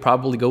 5 could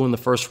probably go in the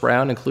first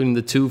round, including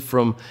the 2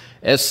 from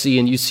SC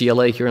and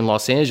UCLA here in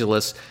Los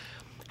Angeles.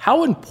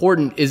 How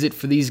important is it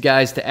for these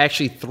guys to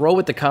actually throw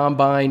at the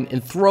combine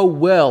and throw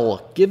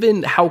well,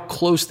 given how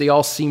close they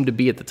all seem to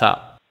be at the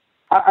top?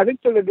 I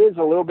think that it is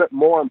a little bit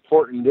more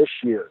important this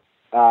year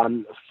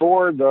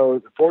for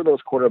those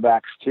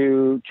quarterbacks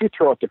to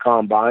throw at the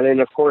combine.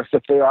 And of course,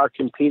 if they are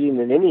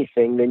competing in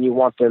anything, then you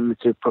want them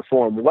to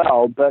perform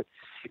well. But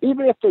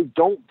even if they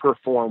don't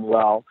perform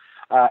well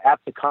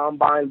at the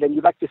combine, then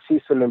you'd like to see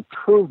some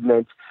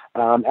improvement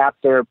at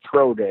their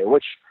pro day,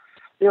 which,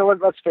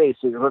 let's face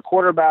it, for a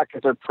quarterback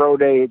at their pro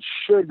day, it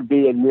should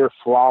be a near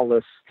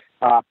flawless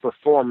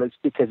performance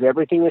because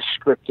everything is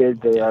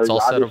scripted. They are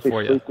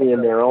obviously sleeping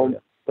in their own.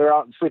 They're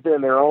out sleeping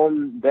in their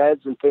own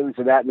beds and things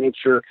of that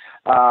nature,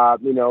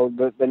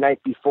 the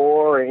night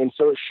before. And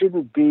so it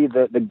shouldn't be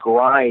the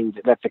grind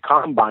that the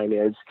combine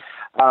is.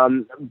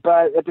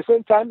 But at the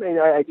same time,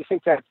 I just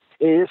think that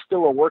it is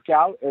still a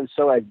workout. And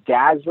so as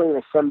dazzling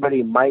as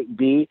somebody might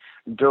be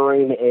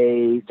during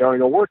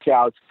a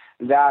workout,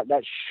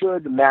 that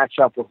should match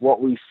up with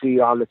what we see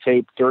on the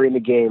tape during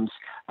the games.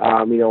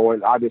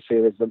 And obviously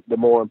it's the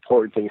more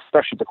important thing,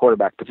 especially at the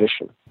quarterback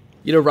position.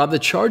 Rob, the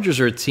Chargers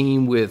are a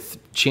team with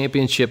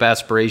championship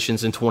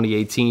aspirations in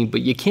 2018, but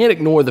you can't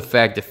ignore the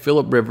fact that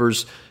Phillip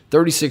Rivers,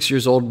 36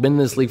 years old, been in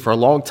this league for a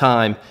long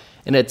time,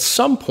 and at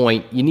some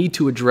point you need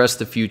to address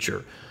the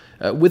future.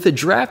 With a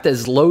draft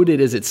as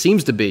loaded as it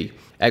seems to be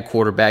at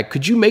quarterback,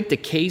 could you make the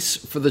case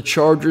for the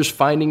Chargers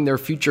finding their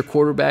future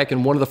quarterback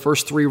in one of the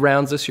first 3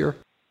 rounds this year?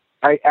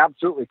 I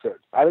absolutely could.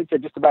 I think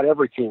that just about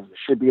every team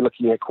should be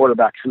looking at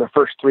quarterbacks in the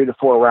first 3 to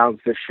 4 rounds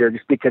this year,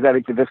 just because I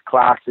think that this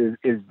class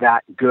is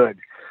that good.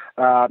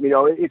 We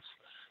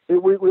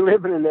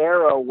live in an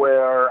era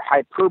where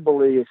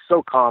hyperbole is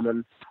so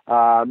common.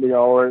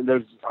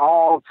 There's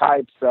all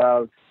types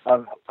of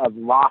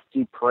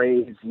lofty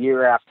praise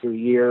year after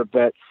year.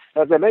 But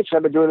as I mentioned,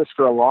 I've been doing this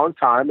for a long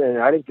time, and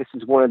I think this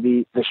is one of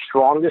the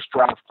strongest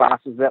draft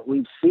classes that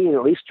we've seen,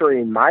 at least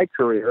during my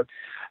career.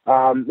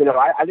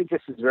 I think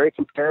this is very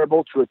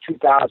comparable to a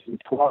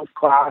 2012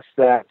 class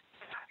that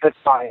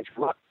science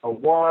left for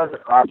 1,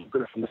 Robert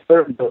Griffin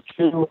III, Bill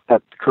 2,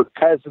 Kirk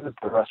Cousins,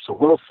 the Russell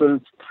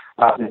Wilsons,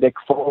 Nick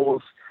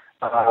Foles.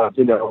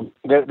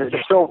 There's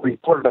so many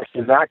quarterbacks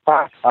in that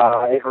class,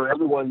 or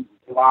everyone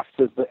lost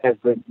as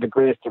the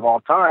greatest of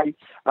all time.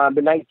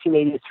 The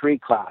 1983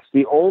 class,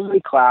 the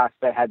only class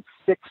that had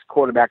 6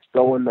 quarterbacks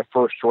go in the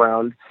first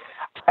round.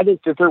 I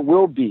think that there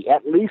will be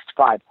at least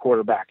 5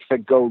 quarterbacks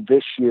that go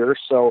this year.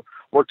 So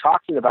we're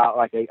talking about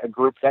like a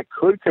group that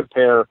could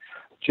compare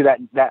to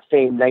that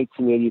famed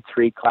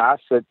 1983 class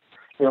that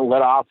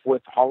led off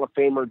with Hall of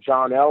Famer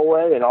John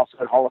Elway and also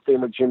Hall of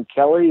Famer Jim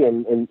Kelly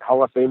and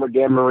Hall of Famer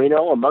Dan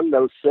Marino among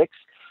those 6.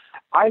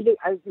 I think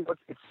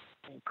it's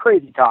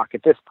crazy talk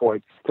at this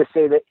point to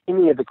say that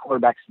any of the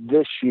quarterbacks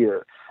this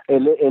year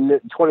in the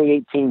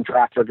 2018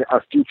 draft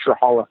are future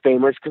Hall of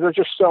Famers, because there's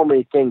just so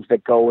many things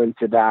that go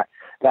into that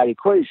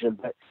equation.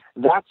 But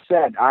that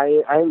said,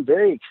 I am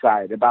very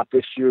excited about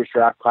this year's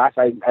draft class.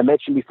 I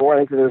mentioned before, I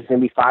think that there's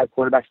going to be 5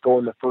 quarterbacks go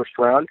in the first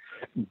round,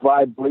 but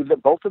I believe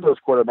that both of those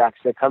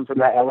quarterbacks that come from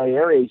that LA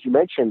area, as you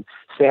mentioned,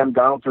 Sam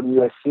Darnold from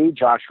USC,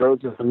 Josh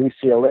Rosen from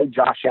UCLA,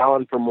 Josh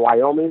Allen from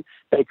Wyoming,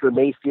 Baker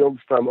Mayfield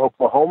from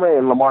Oklahoma,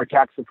 and Lamar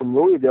Jackson from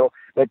Louisville,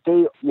 that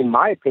they, in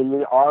my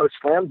opinion, are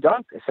slam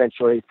dunk,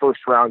 essentially,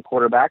 first-round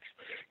quarterbacks,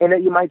 and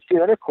that you might see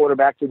another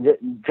quarterback to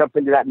jump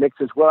into that mix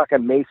as well, like a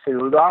Mason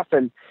Rudolph,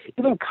 and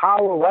even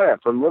Kyle Lauletta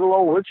from little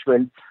old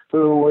Richmond,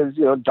 who was,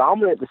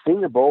 dominant at the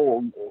Senior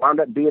Bowl, wound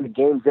up being the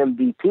game's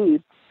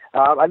MVP.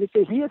 I think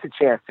that he has a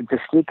chance to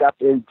sneak up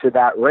into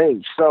that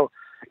range. So,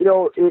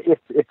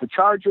 if the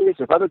Chargers,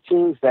 if other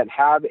teams that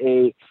have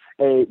a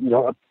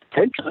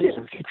potentially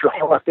a future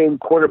Hall of Fame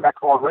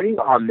quarterback already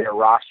on their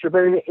roster,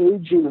 but an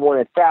aging one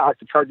at that, like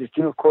the Chargers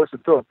do, of course,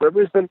 with Phillip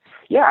Rivers, then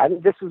I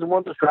think this is one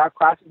of those draft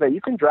classes that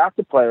you can draft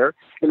a player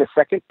in the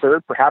second,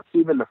 third, perhaps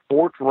even the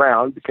fourth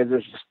round, because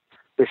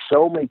there's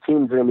so many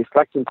teams that are going to be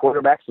selecting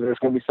quarterbacks, and there's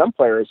going to be some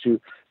players who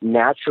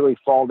naturally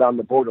fall down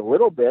the board a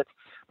little bit.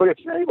 But if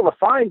you're able to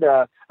find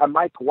a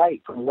Mike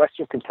White from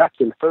Western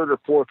Kentucky in the third or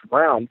fourth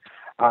round,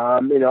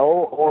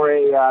 or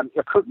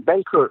a Kurt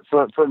Benkert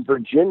from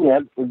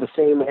Virginia in the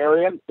same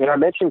area, and I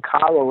mentioned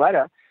Kyle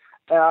Lauletta,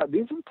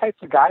 these are the types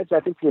of guys that I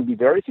think can be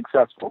very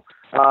successful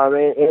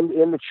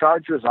in the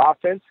Chargers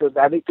offense. So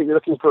I think that you're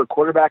looking for a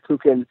quarterback who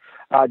can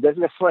doesn't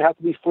necessarily have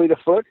to be fleet of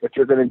foot if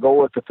you're going to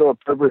go with the Phillip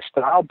Rivers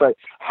style, but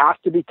has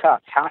to be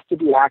tough, has to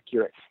be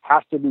accurate,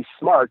 has to be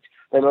smart.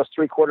 And those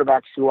three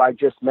quarterbacks who I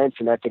just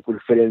mentioned, I think would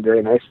fit in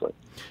very nicely.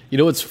 You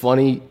know what's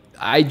funny?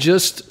 I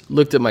just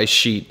looked at my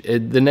sheet.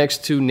 The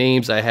next two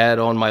names I had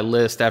on my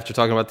list after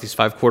talking about these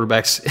five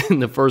quarterbacks in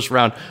the first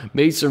round,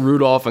 Mason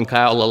Rudolph and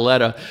Kyle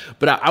Lauletta.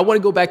 But I want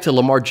to go back to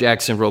Lamar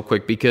Jackson real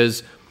quick,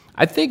 because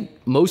I think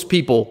most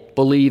people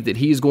believe that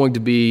he's going to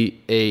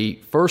be a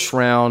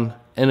first-round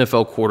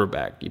NFL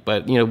quarterback.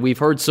 But, we've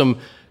heard some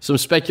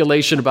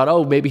speculation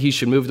about, maybe he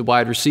should move to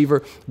wide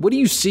receiver. What do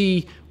you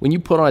see when you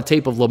put on a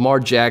tape of Lamar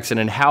Jackson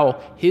and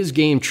how his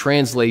game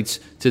translates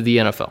to the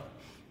NFL?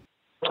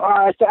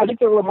 I think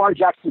that Lamar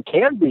Jackson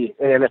can be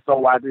an NFL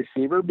wide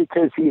receiver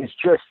because he is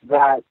just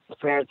that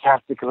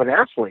fantastic of an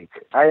athlete.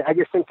 I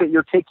just think that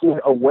you're taking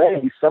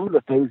away some of the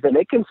things that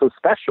make him so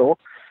special,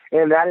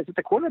 and that is at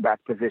the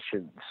quarterback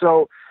position.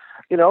 So,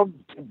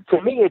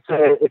 to me,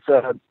 it's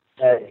a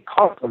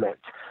compliment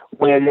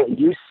when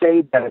you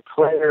say that a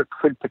player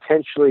could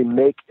potentially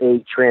make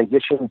a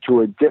transition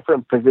to a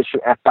different position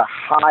at the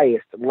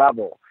highest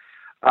level.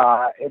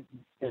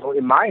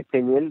 In my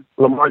opinion,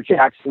 Lamar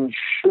Jackson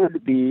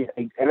should be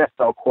an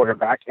NFL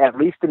quarterback, at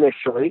least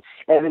initially.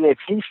 And then if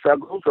he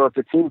struggles or if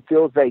the team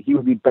feels that he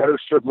would be better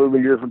served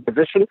moving to a different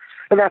position,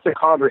 then that's a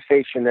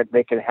conversation that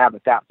they can have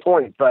at that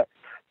point. But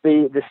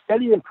the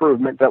steady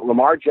improvement that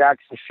Lamar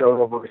Jackson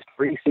showed over his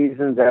 3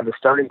 seasons as a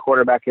starting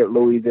quarterback at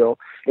Louisville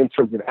in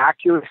terms of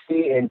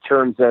accuracy, in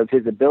terms of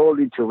his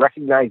ability to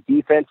recognize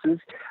defenses,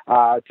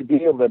 to be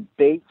able to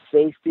bait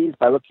safeties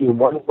by looking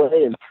one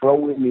way and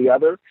throwing the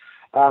other,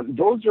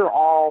 those are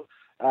all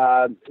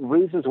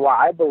reasons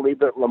why I believe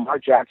that Lamar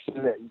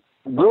Jackson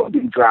will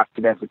be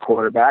drafted as a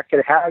quarterback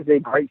and has a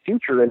bright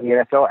future in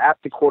the NFL at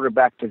the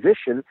quarterback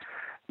position.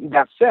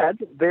 That said,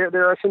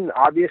 there are some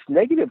obvious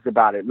negatives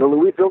about it.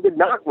 Louisville did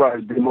not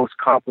run the most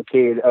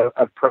complicated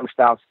of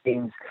pro-style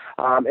schemes,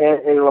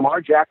 and Lamar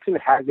Jackson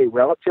has a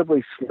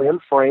relatively slim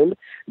frame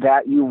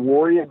that you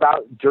worry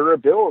about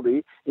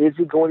durability. Is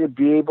he going to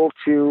be able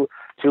to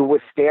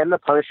withstand the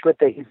punishment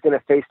that he's going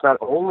to face not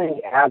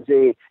only as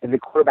a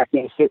quarterback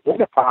getting hit in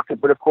the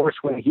pocket, but of course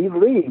when he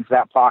leaves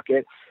that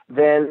pocket,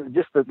 then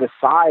just the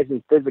size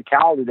and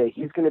physicality that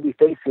he's going to be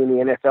facing in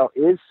the NFL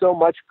is so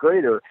much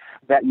greater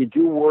that you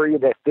do worry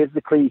that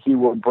physically he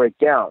will break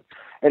down.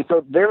 And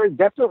so there are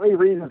definitely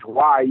reasons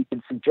why you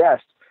can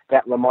suggest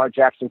that Lamar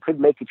Jackson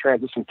could make a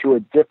transition to a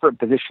different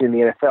position in the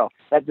NFL.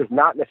 That does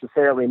not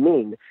necessarily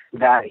mean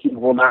that he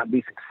will not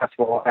be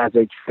successful as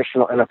a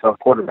traditional NFL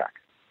quarterback.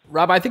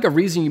 Rob, I think a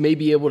reason you may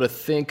be able to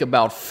think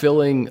about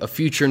filling a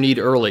future need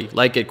early,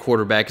 like at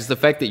quarterback, is the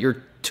fact that your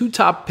 2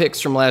 top picks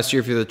from last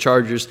year for the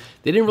Chargers,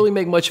 they didn't really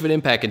make much of an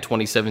impact in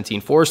 2017.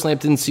 Forrest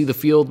Lamp didn't see the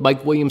field.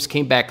 Mike Williams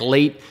came back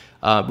late,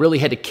 really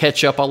had to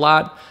catch up a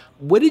lot.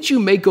 What did you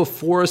make of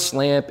Forrest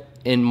Lamp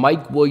and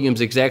Mike Williams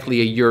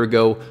exactly a year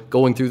ago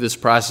going through this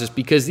process?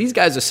 Because these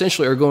guys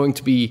essentially are going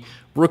to be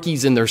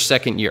rookies in their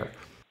second year.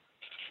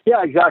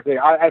 Yeah, exactly.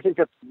 I think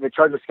that the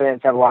Chargers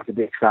fans have a lot to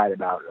be excited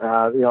about.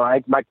 I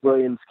think Mike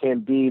Williams can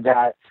be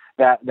that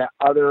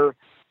other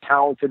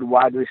talented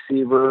wide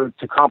receiver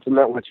to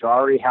complement what you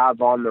already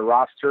have on the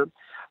roster.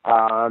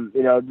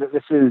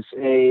 This is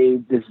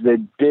a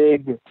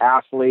big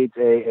athlete,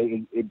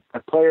 a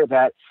player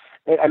that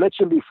I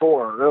mentioned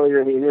before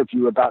earlier in the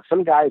interview about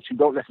some guys who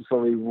don't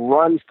necessarily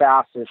run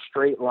fast in a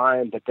straight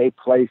line, but they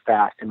play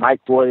fast. And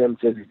Mike Williams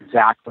is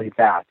exactly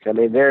that. I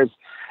mean,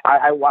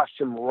 I watched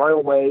him run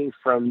away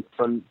from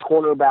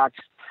cornerbacks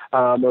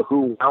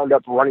who wound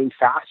up running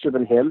faster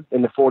than him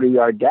in the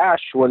 40-yard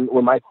dash when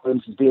Mike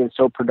Williams was being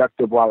so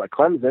productive while at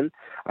Clemson.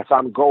 I saw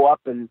him go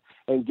up and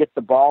get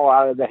the ball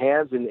out of the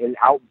hands and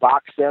outbox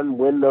them,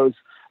 win those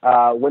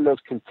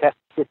contested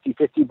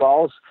 50-50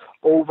 balls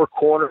over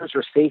corners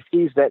or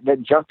safeties that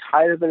jumped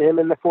higher than him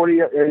in the 40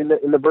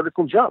 in the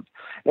vertical jump.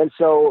 And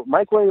so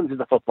Mike Williams is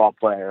a football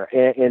player,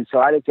 and so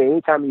I think that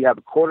anytime you have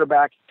a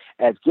quarterback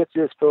as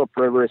gifted as Phillip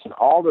Rivers and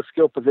all the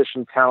skill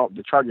position talent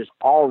the Chargers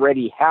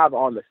already have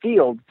on the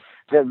field,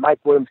 then Mike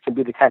Williams can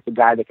be the type of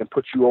guy that can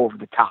put you over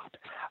the top.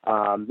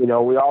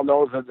 We all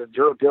know the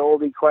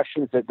durability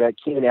questions that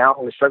Keenan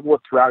Allen has struggled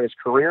with throughout his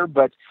career,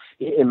 but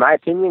in my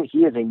opinion, he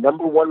is a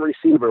number one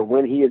receiver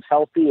when he is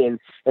healthy, and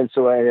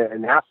so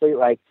an athlete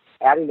like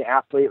adding an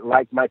athlete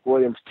like Mike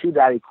Williams to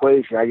that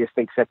equation, I just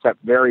think sets up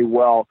very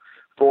well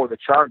for the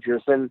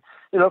Chargers. And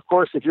of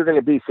course, if you're going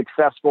to be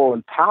successful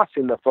in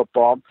passing the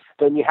football,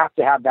 then you have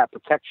to have that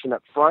protection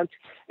up front.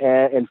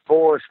 And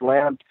Forrest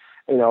Lamp,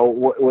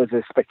 was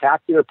a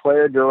spectacular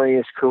player during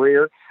his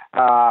career.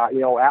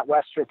 At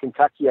Western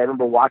Kentucky, I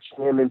remember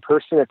watching him in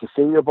person at the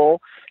Senior Bowl,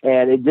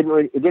 and it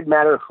didn't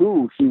matter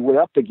who he went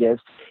up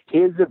against.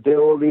 His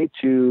ability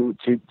to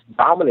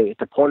dominate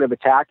the point of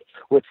attack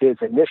with his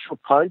initial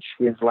punch,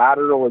 his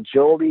lateral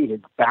agility,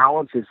 his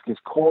balance, his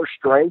core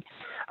strength.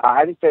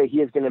 I think that he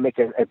is going to make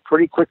a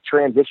pretty quick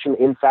transition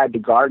inside the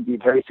guard, be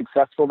very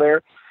successful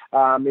there.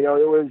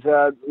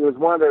 It was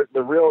one of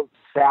the real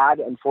sad,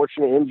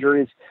 unfortunate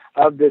injuries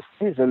of this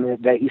season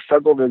that he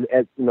struggled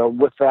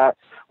with that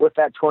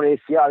torn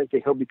ACL. I think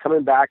that he'll be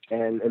coming back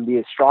and be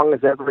as strong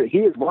as ever. He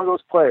is one of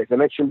those players I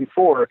mentioned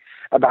before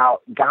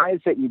about guys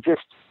that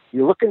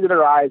you look into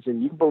their eyes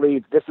and you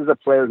believe this is a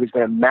player who's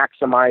going to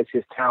maximize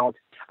his talent.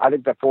 I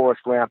think that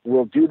Forrest Lamp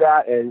will do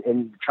that,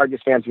 and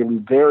Chargers fans are going to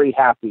be very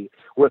happy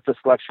with the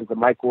selections of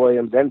Mike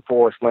Williams and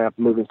Forrest Lamp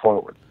moving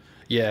forward.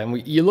 Yeah,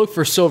 and you look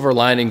for silver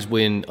linings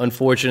when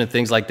unfortunate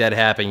things like that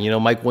happen.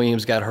 Mike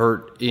Williams got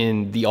hurt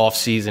in the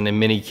offseason in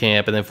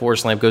minicamp, and then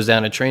Forrest Lamp goes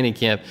down to training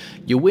camp.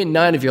 You win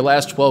 9 of your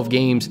last 12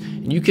 games,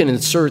 and you can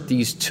insert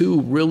these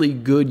 2 really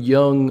good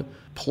young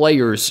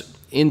players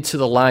into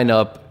the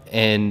lineup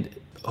and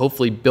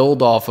hopefully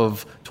build off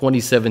of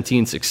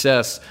 2017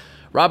 success.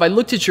 Rob, I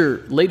looked at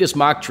your latest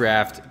mock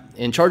draft,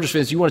 and Chargers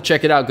fans, you want to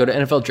check it out, go to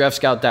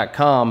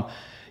NFLDraftScout.com.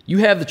 You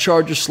have the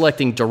Chargers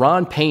selecting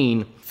Daron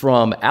Payne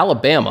from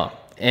Alabama.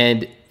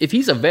 And if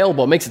he's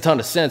available, it makes a ton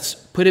of sense.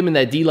 Put him in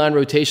that D-line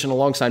rotation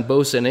alongside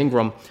Bosa and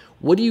Ingram.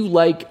 What do you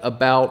like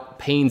about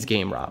Payne's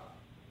game, Rob?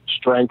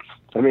 Strength.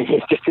 I mean,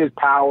 it's just his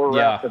power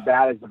right off the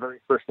bat is the very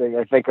first thing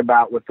I think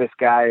about with this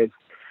guy. Is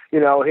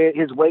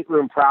his weight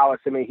room prowess.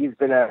 I mean, he's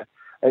been a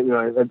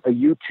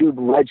YouTube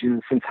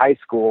legend since high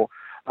school.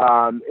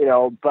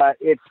 But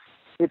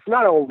it's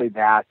not only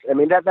that. I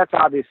mean, that's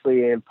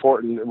obviously an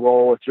important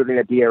role if you're going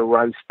to be a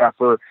run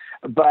stuffer.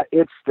 But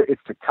it's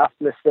the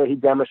toughness that he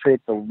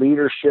demonstrates, the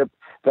leadership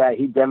that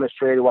he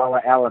demonstrated while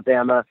at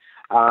Alabama.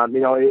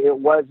 It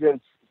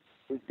wasn't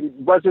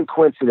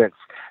coincidence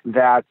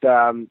that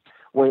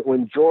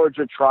when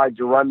Georgia tried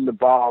to run the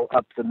ball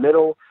up the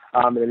middle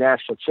in the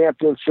national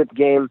championship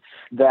game,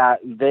 that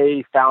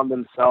they found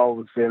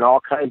themselves in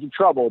all kinds of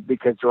trouble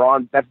because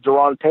that's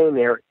Daron Payne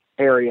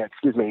area.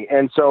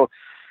 And so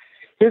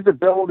his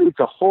ability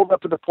to hold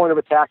up to the point of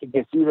attack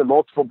against even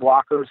multiple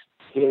blockers,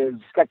 he's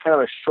got kind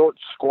of a short,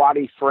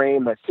 squatty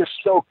frame that's just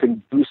so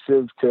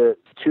conducive to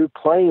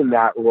playing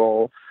that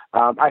role.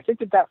 I think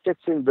that fits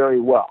in very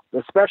well,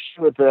 especially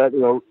with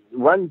the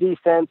run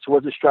defense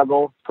was a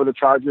struggle for the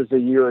Chargers a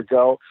year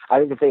ago. I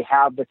think if they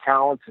have the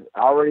talent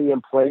already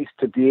in place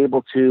to be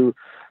able to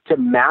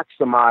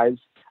maximize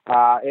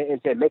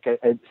and to make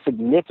a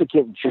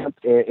significant jump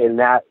in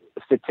that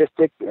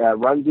statistic,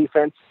 run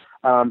defense,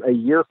 a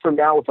year from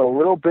now with a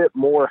little bit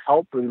more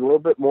help and a little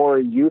bit more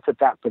youth at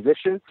that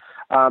position.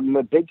 I'm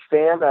a big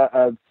fan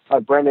of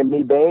Brandon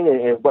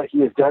Mebane and what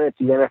he has done at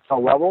the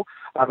NFL level.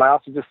 I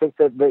also just think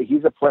that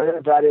he's a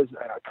player that is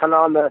kind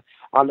of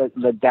on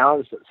the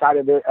downside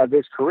of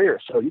his career.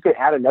 So you could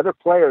add another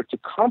player to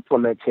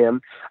complement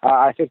him.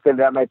 I think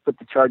that might put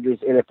the Chargers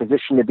in a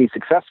position to be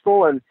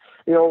successful. And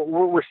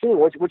we're seeing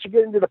once you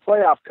get into the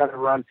playoff kind of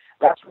run,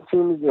 that's when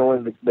teams,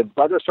 when the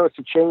weather starts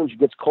to change, it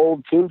gets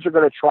cold, teams are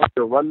going to try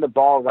to run the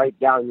ball right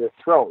down your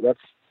throat. That's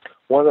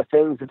one of the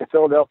things that the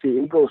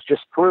Philadelphia Eagles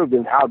just proved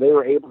in how they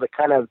were able to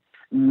kind of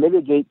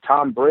mitigate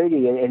Tom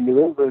Brady and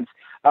New England's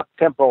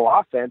up-tempo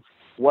offense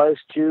was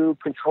to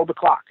control the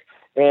clock.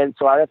 And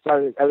so I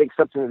think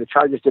something that the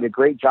Chargers did a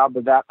great job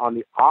of that on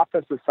the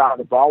offensive side of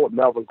the ball with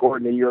Melvin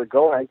Gordon a year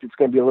ago. I think it's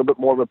going to be a little bit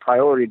more of a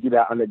priority to do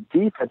that on the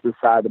defensive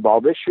side of the ball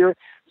this year.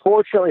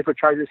 Fortunately for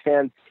Chargers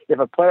fans, if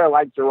a player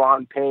like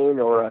Daron Payne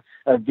or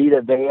a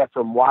Vita Vea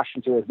from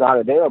Washington is not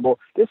available,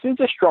 this is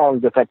a strong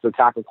defensive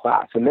tackle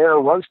class. And there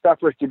are run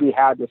stuffers to be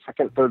had in the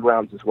second, third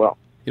rounds as well.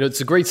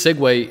 It's a great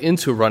segue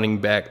into running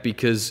back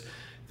because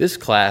this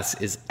class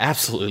is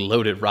absolutely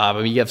loaded, Rob.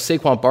 I mean, you have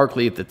Saquon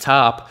Barkley at the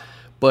top,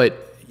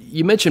 but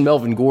you mentioned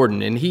Melvin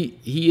Gordon, and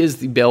he is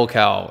the bell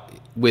cow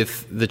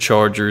with the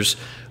Chargers,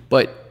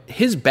 but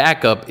his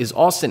backup is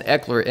Austin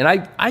Eckler, and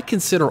I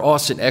consider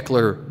Austin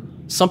Eckler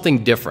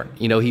something different.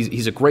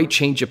 He's a great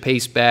change of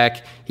pace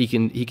back. He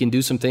can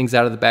do some things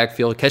out of the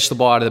backfield, catch the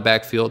ball out of the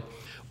backfield.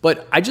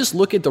 But I just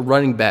look at the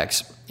running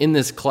backs in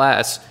this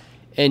class,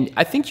 and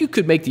I think you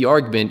could make the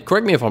argument,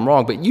 correct me if I'm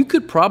wrong, but you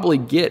could probably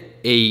get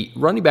a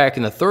running back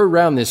in the third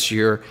round this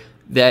year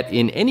that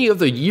in any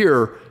other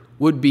year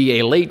would be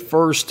a late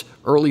first,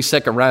 early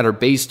second rounder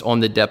based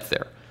on the depth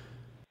there.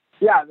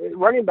 Yeah,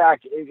 running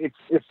back,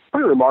 it's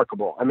pretty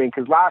remarkable. I mean,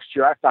 because last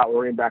year I thought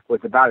running back was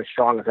about as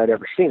strong as I'd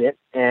ever seen it.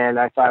 And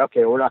I thought,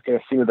 okay, we're not going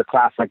to see the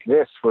class like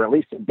this for at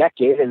least a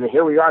decade. And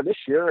here we are this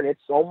year, and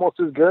it's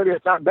almost as good,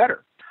 if not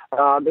better.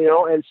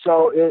 And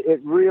so it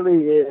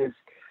really is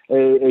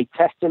a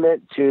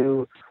testament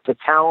to the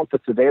talent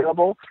that's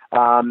available.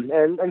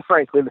 And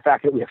frankly, the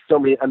fact that we have so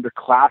many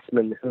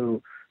underclassmen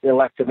who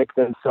elect to make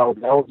themselves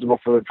eligible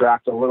for the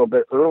draft a little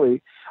bit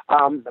early.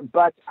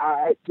 But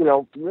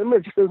remember,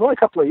 it was only a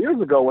couple of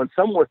years ago when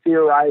some were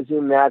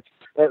theorizing that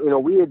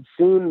we had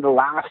seen the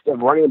last of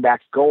running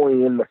backs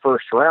going in the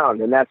first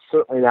round, and that's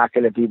certainly not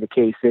going to be the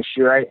case this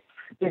year.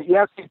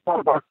 Yes,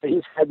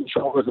 he's head and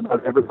shoulders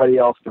above everybody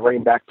else in the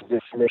running back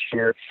position this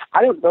year.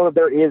 I don't know if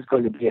there is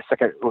going to be a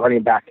second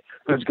running back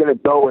who's going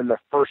to go in the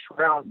first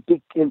round,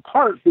 in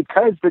part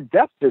because the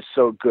depth is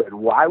so good.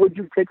 Why would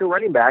you take a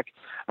running back,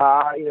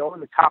 in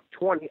the top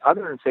 20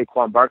 other than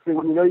Saquon Barkley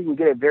when you know you can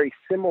get a very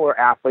similar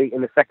athlete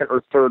in the second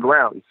or third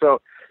round?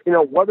 So,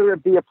 whether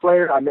it be a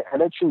player, I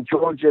mentioned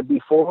Georgia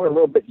before, a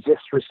little bit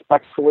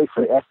disrespectfully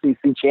for the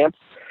SEC champs.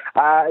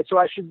 So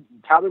I should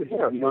tout them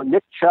here.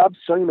 Nick Chubb,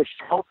 Sony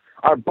Michel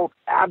are both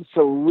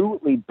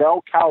absolutely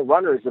bell cow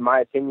runners, in my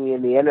opinion,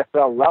 in the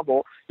NFL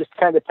level, just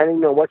kind of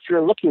depending on what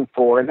you're looking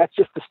for. And that's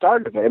just the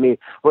start of it. I mean,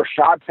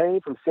 Rashad Penny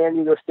from San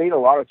Diego State, a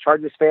lot of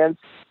Chargers fans,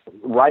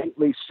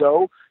 rightly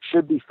so,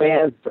 should be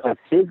fans of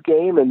his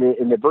game and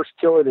the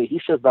versatility that he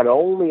shows not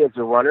only as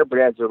a runner, but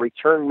as a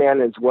return man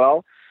as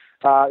well.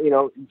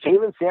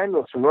 Jalen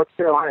Samuels from North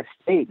Carolina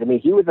State. I mean,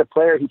 he was a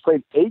player, he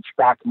played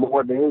H-back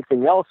more than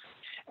anything else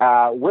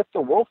with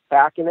the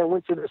Wolfpack, and then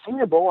went to the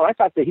Senior Bowl. And I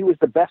thought that he was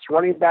the best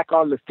running back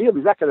on the field.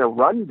 He's not going to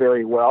run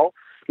very well.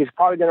 He's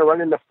probably going to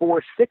run into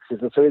 4.6s,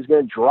 and so he's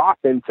going to drop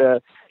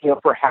into,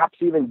 perhaps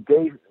even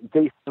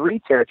day 3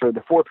 territory,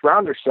 the 4th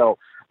round or so.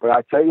 But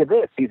I tell you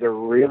this, he's a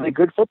really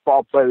good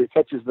football player. He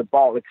catches the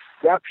ball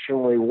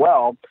exceptionally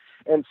well.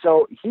 And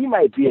so he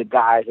might be a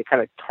guy to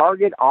kind of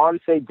target on,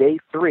 say, day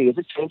 3 as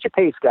a change of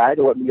pace guy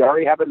to what we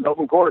already have in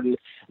Melvin Gordon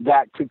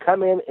that could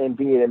come in and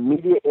be an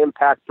immediate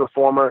impact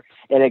performer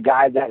and a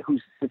guy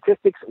whose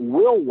statistics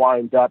will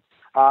wind up,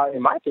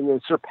 in my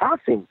opinion,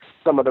 surpassing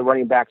some of the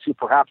running backs who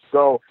perhaps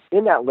go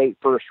in that late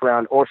first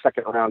round or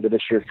second round of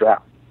this year's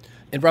draft.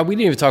 And Rob, we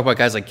didn't even talk about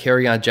guys like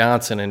Kerryon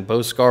Johnson and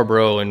Bo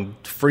Scarborough and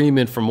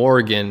Freeman from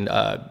Oregon.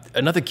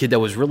 Another kid that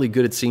was really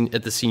good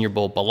at the Senior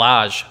Bowl,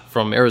 Balaj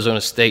from Arizona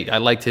State. I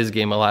liked his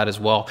game a lot as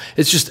well.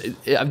 It's just,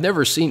 I've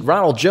never seen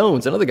Ronald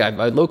Jones, another guy,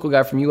 a local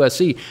guy from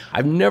USC.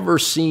 I've never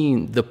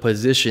seen the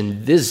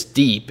position this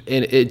deep,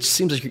 and it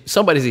seems like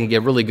somebody's going to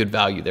get really good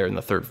value there in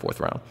the 3rd, 4th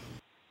round.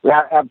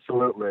 Yeah,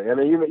 absolutely. I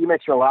mean, you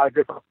mentioned a lot of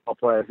good football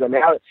players. I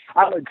mean,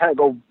 I would kind of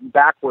go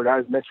backward. I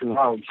was mentioning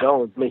Ronald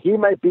Jones. I mean, he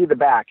might be the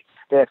back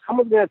that if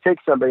someone's going to take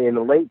somebody in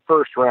the late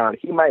first round,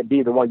 he might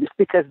be the one just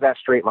because of that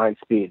straight line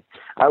speed.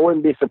 I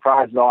wouldn't be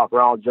surprised at all if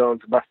Ronald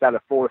Jones bust out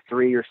a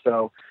 4.3 or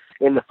so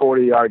in the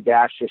 40-yard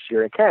dash this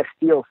year and kind of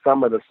steal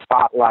some of the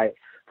spotlight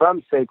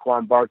from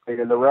Saquon Barkley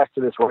and the rest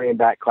of this running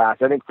back class.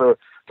 I think for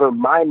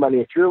my money,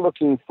 if you're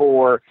looking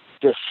for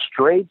just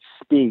straight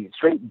speed,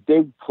 straight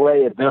big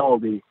play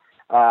ability,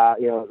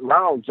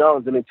 Ronald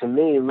Jones, I mean, to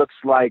me, looks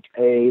like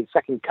a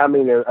second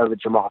coming of a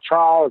Jamal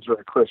Charles or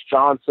a Chris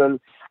Johnson,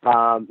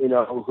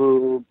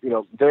 who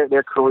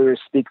their careers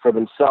speak for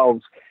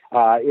themselves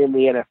in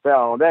the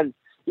NFL. And then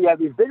you have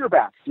these bigger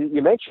backs.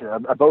 You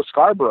mentioned a Bo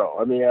Scarborough.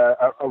 I mean,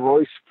 a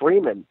Royce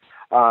Freeman,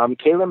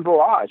 Kalen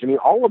Balaj. I mean,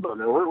 all of them.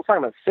 We're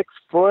talking about 6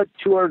 foot,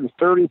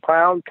 230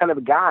 pound kind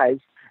of guys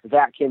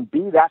that can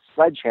be that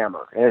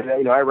sledgehammer.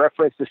 And I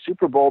referenced the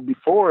Super Bowl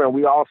before, and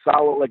we all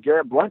saw what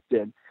LeGarrette Blount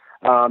did.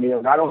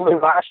 Not only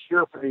last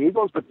year for the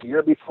Eagles, but the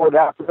year before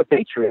that for the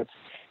Patriots.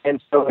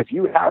 And so if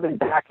you have a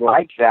back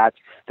like that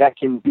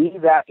can be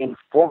that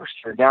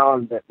enforcer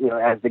down that,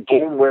 as the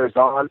game wears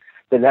on,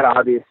 then that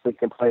obviously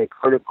can play a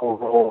critical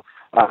role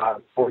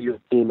for your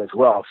team as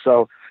well.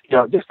 So,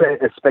 just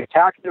a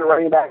spectacular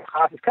running back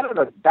class. It's kind of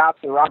a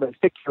Batson Robbins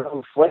pick your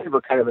own flavor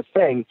kind of a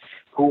thing.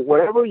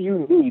 Whatever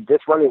you need,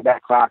 this running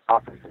back class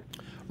offers.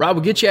 Rob,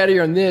 we'll get you out of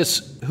here on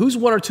this. Who's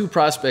 1 or 2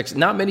 prospects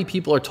not many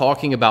people are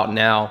talking about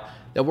now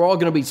that we're all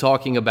going to be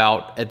talking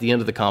about at the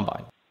end of the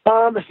combine?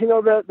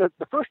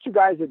 The first 2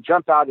 guys that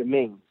jump out at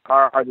me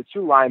are the 2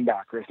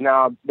 linebackers.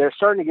 Now, they're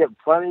starting to get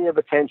plenty of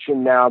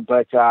attention now,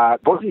 but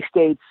Boise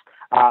State's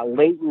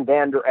Leighton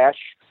Vander Esch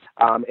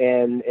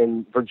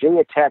and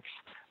Virginia Tech's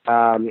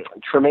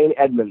Tremaine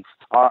Edmonds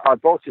are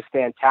both just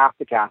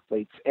fantastic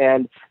athletes,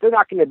 and they're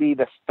not going to be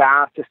the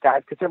fastest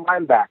guys because they're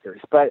linebackers.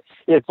 But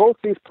if both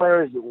these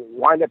players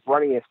wind up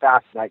running as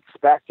fast as I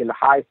expect in the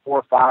high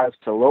 4.5s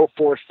to low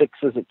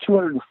 4.6s at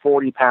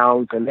 240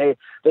 pounds, and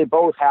they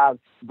both have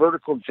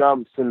vertical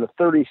jumps in the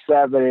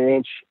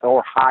 37-inch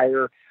or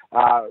higher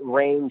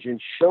range and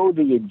show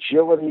the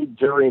agility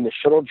during the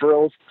shuttle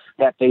drills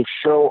that they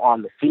show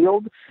on the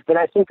field, then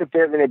I think that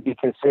they're going to be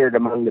considered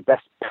among the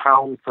best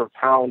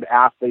pound-for-pound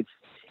athletes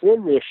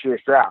in this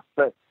year's draft.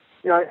 But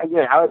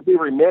again, I would be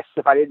remiss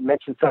if I didn't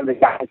mention some of the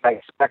guys I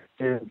expect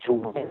to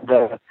win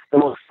the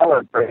most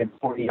celebrated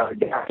 40-yard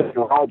dash.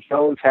 Ronald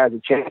Jones has a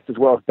chance, as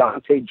well as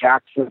Dante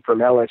Jackson from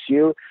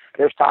LSU.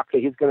 There's talk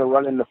that he's going to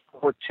run in the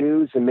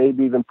 4.2s and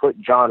maybe even put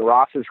John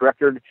Ross's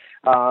record,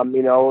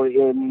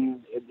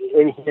 in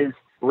his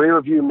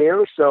rearview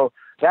mirror. So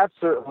that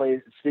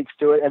certainly speaks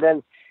to it. And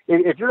then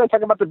if you're going to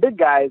talk about the big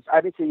guys,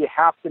 I think that you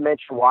have to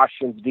mention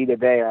Washington's Vita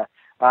Vea.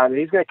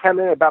 He's going to come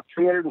in at about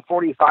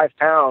 345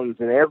 pounds,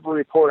 and every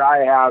report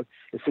I have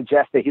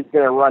suggests that he's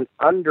going to run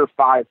under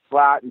 5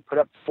 flat and put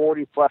up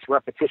 40-plus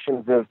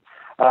repetitions of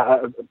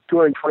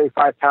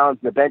 225 pounds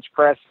in the bench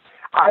press.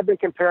 I've been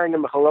comparing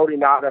him to Haloti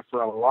Ngata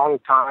for a long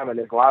time, and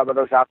there's a lot of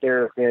others out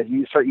there. If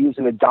you start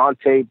using the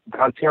Dontari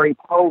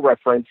Poe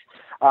reference,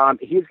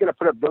 he's going to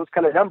put up those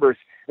kind of numbers.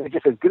 And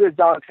just as good as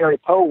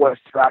Dontari Poe was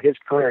throughout his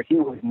career, he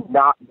was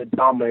not the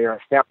dominator on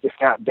a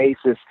snap-to-snap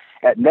basis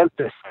at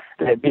Memphis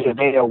that Vita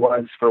Vea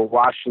was for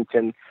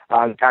Washington.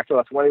 In fact,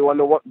 that's when he won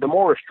the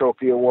Morris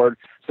Trophy Award.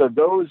 So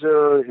those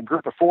are a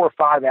group of 4 or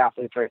 5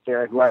 athletes right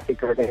there who I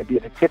think are going to be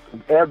at the tip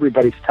of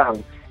everybody's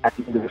tongue at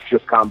the end of this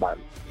Swiss Combine.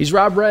 He's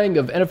Rob Rang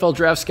of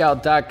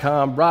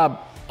NFLDraftScout.com. Rob,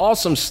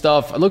 awesome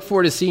stuff. I look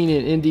forward to seeing you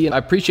in Indy, and I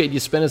appreciate you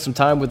spending some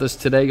time with us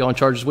today on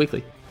Chargers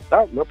Weekly.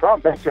 Oh, no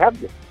problem. Thanks for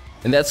having me.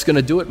 And that's going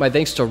to do it. My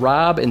thanks to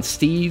Rob and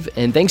Steve,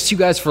 and thanks to you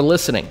guys for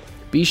listening.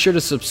 Be sure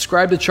to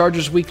subscribe to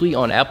Chargers Weekly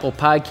on Apple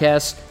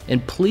Podcasts,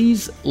 and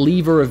please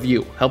leave a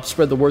review. Help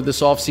spread the word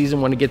this offseason.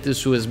 Want to get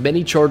this to as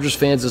many Chargers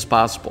fans as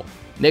possible.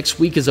 Next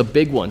week is a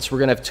big one, so we're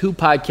going to have 2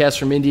 podcasts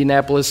from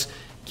Indianapolis,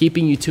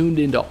 keeping you tuned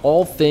into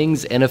all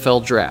things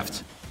NFL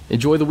Draft.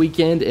 Enjoy the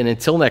weekend, and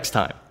until next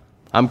time,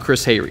 I'm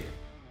Chris Hayre.